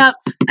 Hurry up.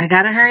 I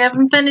gotta hurry up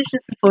and finish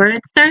this before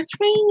it starts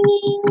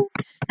raining.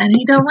 And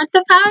you don't want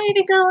the power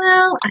to go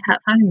out. How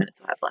many minutes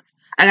do I have left?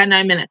 I got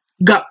 9 minutes.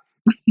 Go.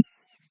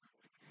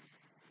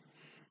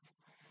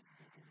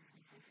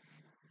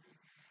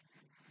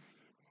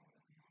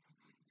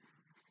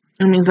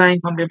 That means I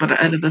ain't gonna be able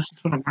to edit this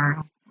until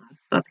tomorrow.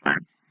 That's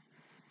fine.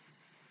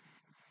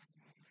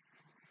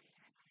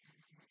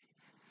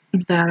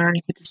 That or I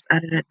could just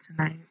edit it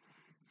tonight.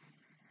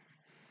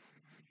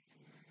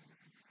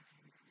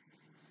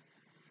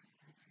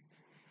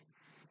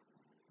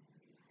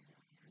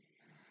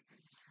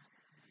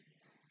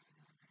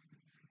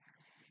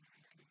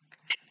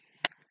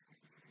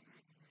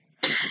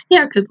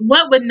 Yeah, because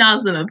what would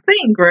Nazuna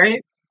think,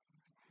 right?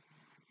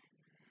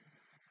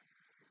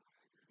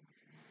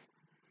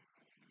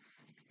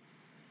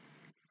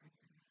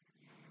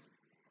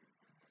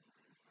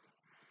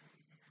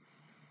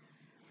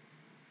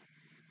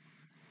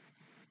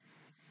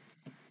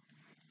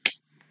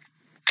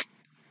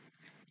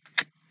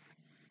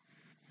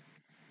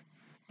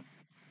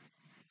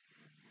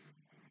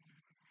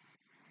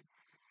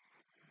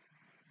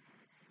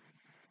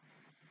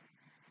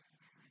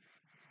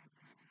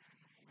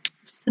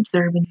 Just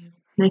observing you,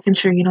 making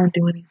sure you don't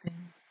do anything.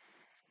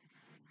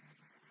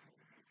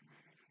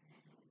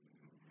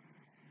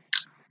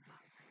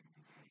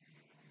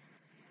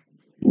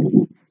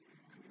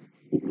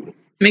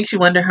 Makes you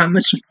wonder how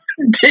much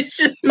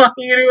dishes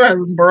Mahiru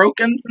has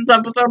broken since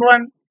episode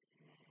 1.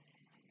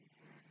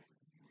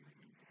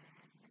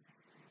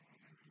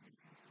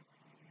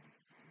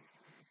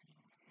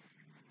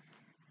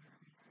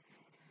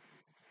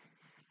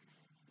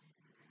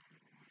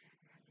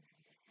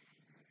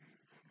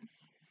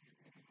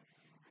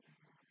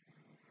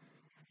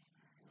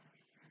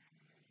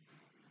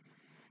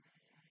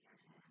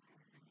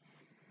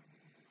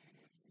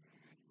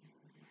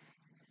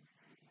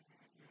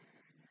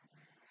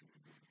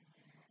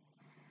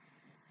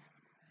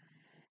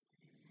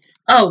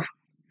 Oh.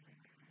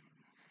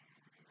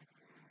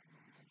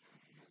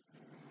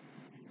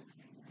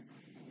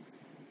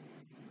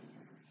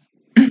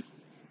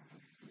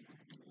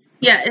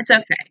 Yeah, it's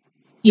okay.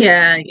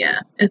 Yeah,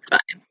 it's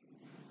fine.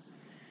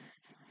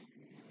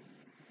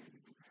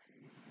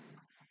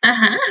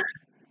 Uh-huh.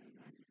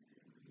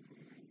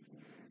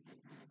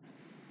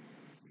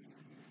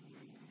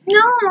 No,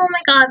 oh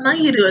my god,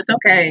 Mahiru, it's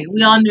okay.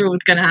 We all knew it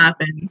was gonna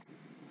happen.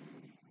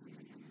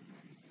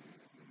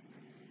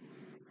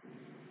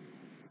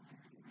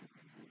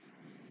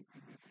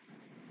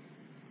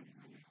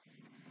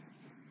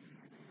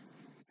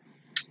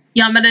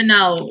 Yamada,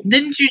 no.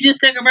 Didn't you just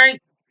take a break?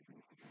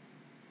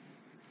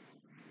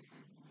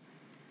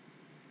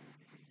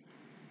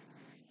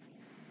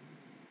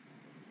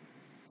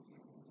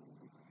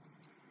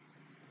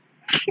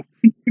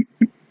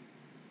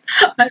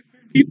 I heard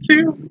you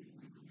too.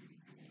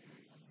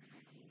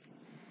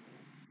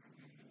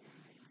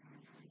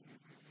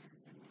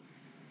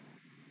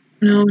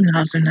 No,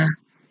 Nazuna.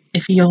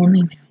 If you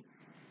only knew.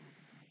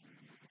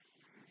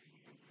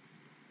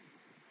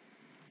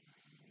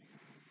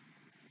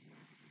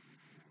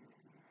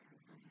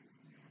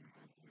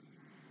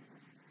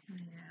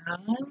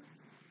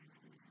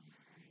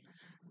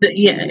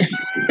 Yeah.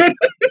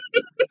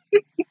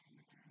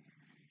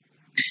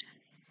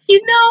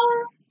 You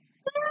know,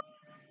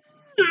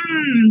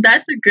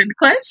 that's a good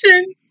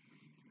question.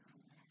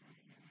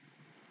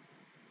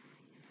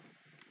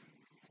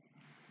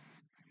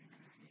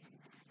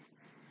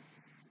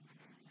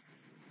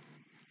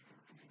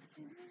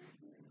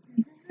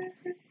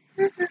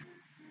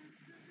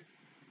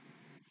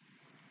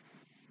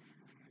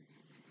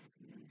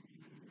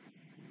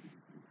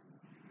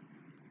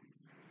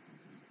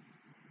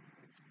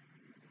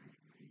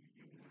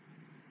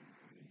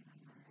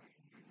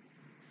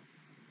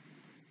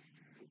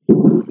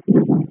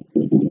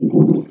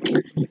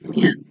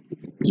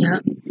 Yeah.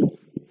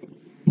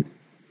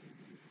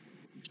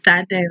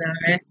 Sad day though,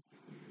 right?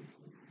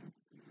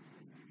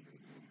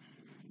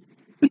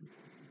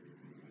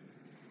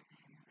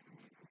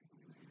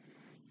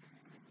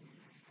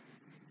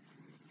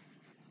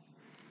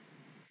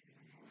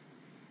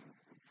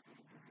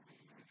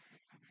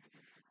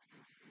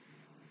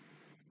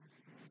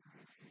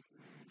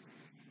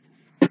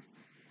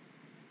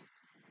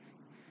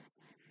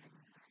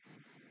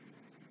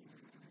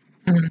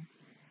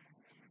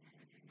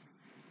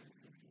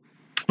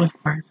 Of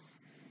course.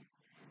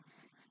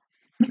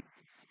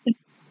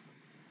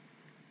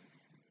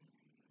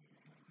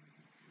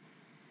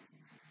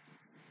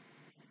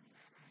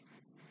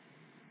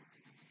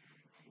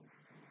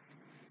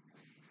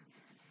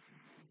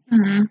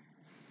 Mm-hmm.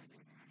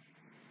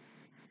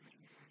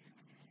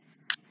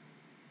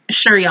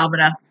 Sure,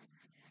 Yabada.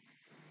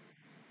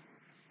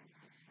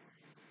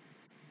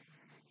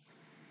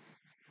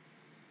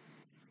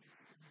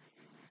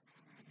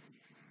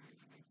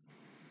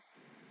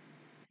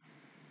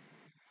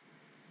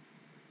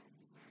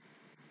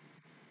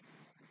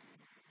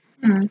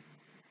 Mm.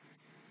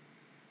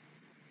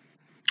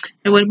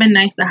 It would have been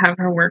nice to have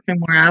her work in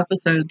more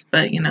episodes,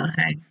 but you know,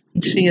 hey,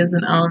 she is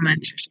an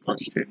elementary school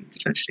student,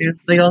 so she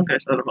is the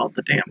youngest out of all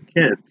the damn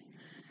kids.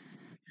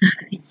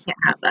 You can't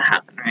have that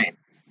happen, right?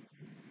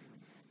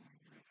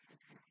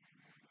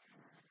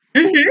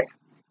 Mm-hmm.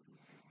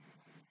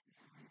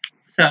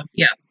 So,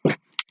 yeah.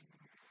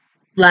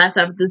 Last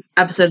episode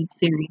of the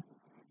series.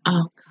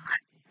 Oh, God.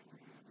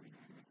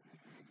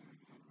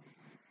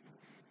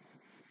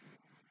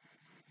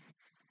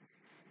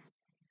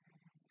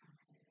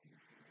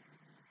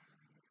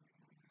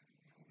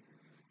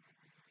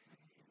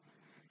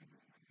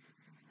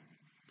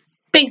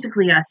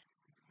 Basically, yes.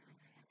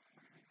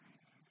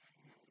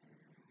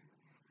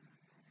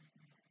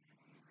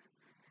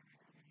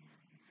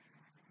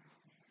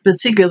 But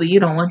secretly, you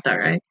don't want that,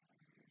 right?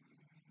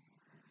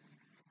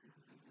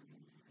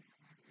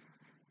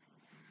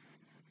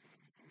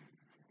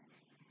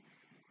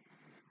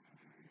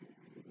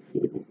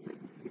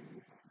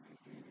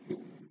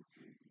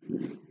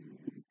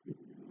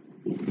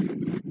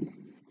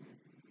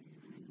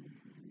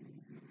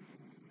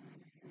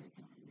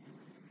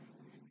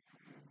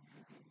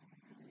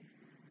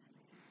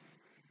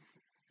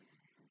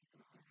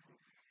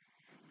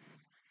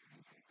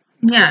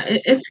 Yeah,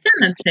 it's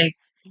gonna take,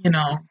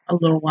 a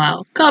little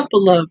while.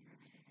 Couple of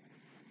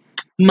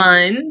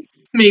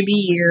months, maybe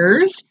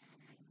years.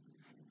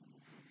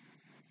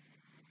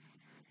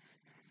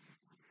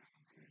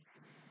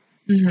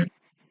 Mm-hmm.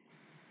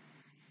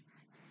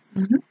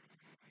 Mm-hmm.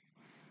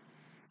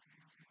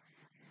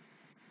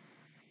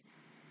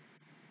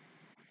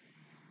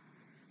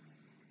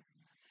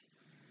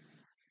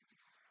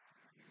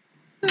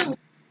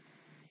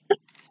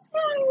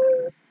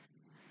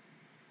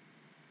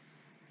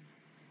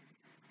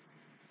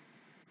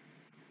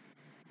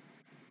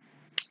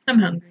 I'm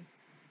hungry.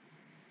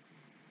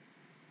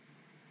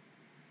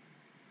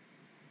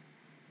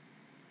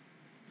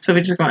 So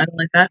we just gonna end it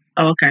like that?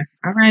 Oh, okay.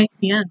 All right.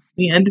 Yeah,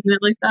 we ended it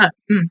like that.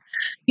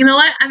 You know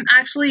what? I'm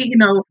actually,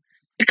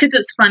 because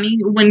it's funny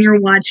when you're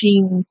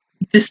watching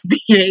this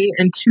VA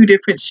and two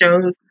different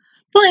shows,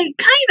 like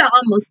kind of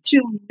almost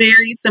two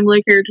very similar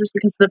characters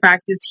because the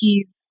fact is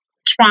he's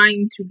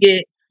trying to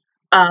get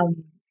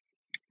um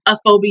a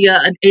phobia,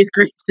 an eighth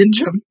grade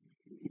syndrome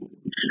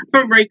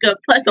from breakup,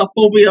 plus a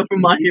phobia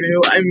from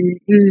Mahiru. I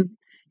mean,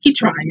 he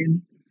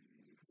trying.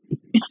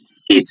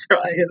 He's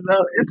trying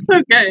though. It's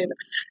okay.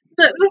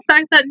 The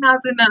fact that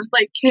Nazuna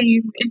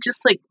came and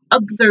just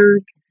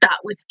observed, that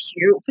was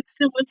cute. But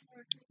it was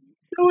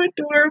so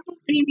adorable,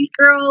 baby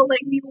girl.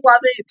 Like, we love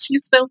it.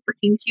 She's so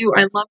freaking cute.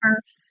 I love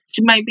her.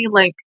 She might be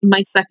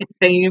my second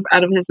fave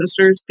out of his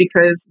sisters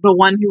because the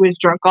one who is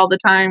drunk all the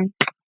time,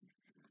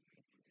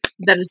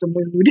 that is a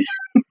mood.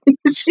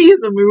 She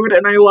is a mood,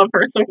 and I love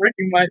her so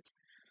freaking much.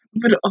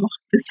 But oh,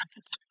 this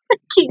episode, I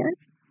can't.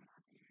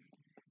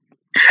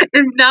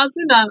 If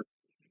Nazuna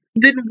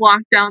didn't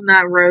walk down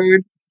that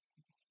road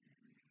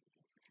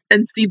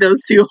and see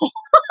those two,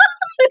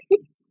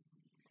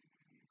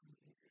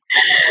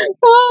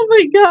 oh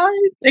my god,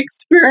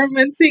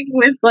 experimenting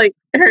with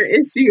her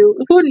issue.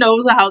 Who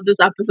knows how this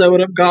episode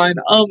would have gone?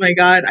 Oh my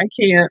god, I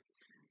can't.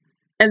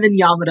 And then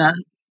Yamada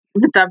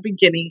with that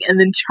beginning, and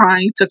then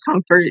trying to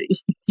comfort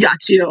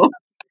Yachiro.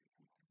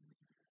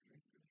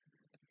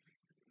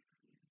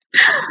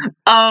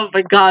 Oh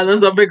my god,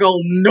 that's a big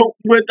old nope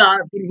with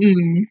that.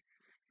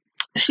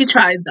 She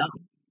tried though,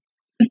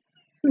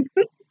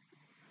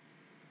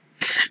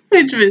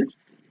 which was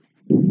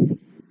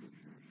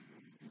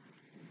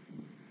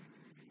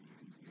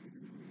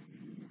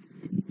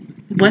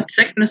what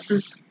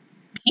sicknesses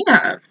he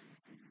have.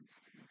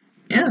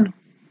 Yeah.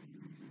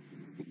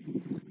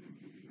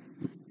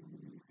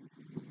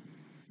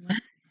 What?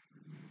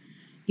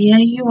 Yeah,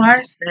 you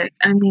are sick.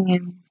 I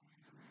mean,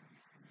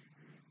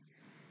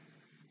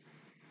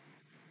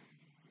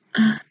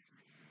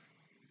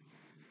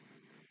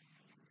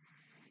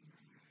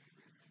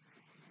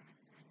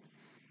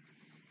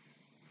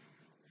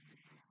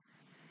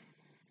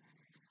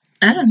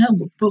 I don't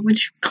know, but would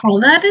you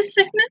call that a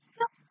sickness?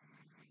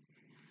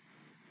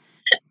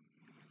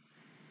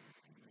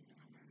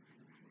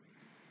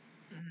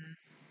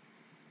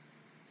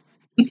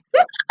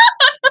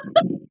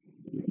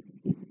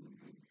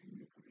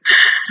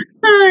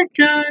 Oh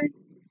god.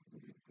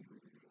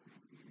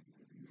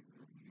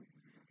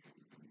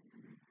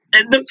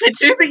 And the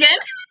pictures again?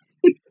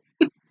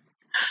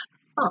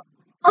 Oh,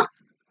 oh,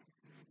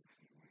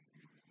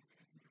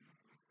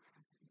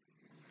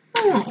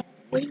 oh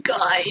my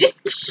god.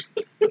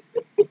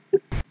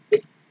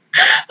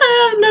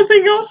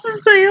 nothing else to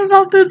say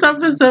about this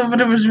episode,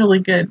 but it was really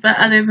good. But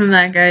other than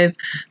that, guys,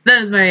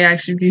 that is my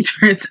reaction view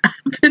towards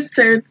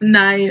episodes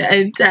 9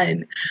 and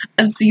 10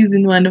 of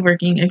season 1 of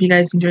Working. If you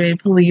guys enjoyed it,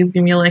 please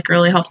give me a like. It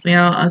really helps me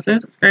out. Also,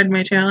 subscribe to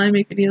my channel. I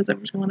make videos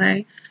every single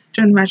day.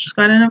 Join the Master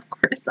Squad, and of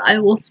course, I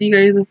will see you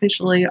guys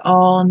officially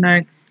all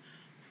next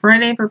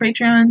Friday for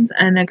Patreons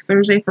and next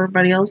Thursday for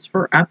everybody else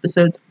for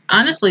episodes.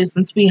 Honestly,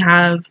 since we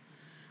have,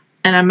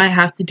 and I might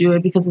have to do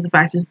it because of the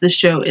fact is this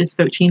show is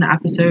 13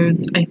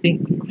 episodes, I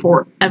think,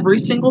 for every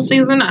single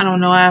season. I don't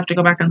know. I have to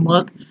go back and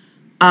look.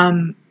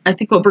 I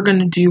think what we're going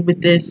to do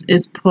with this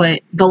is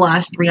put the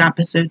last 3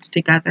 episodes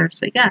together.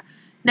 So yeah,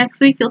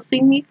 next week you'll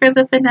see me for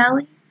the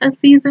finale of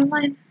season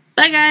 1.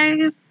 Bye,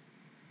 guys!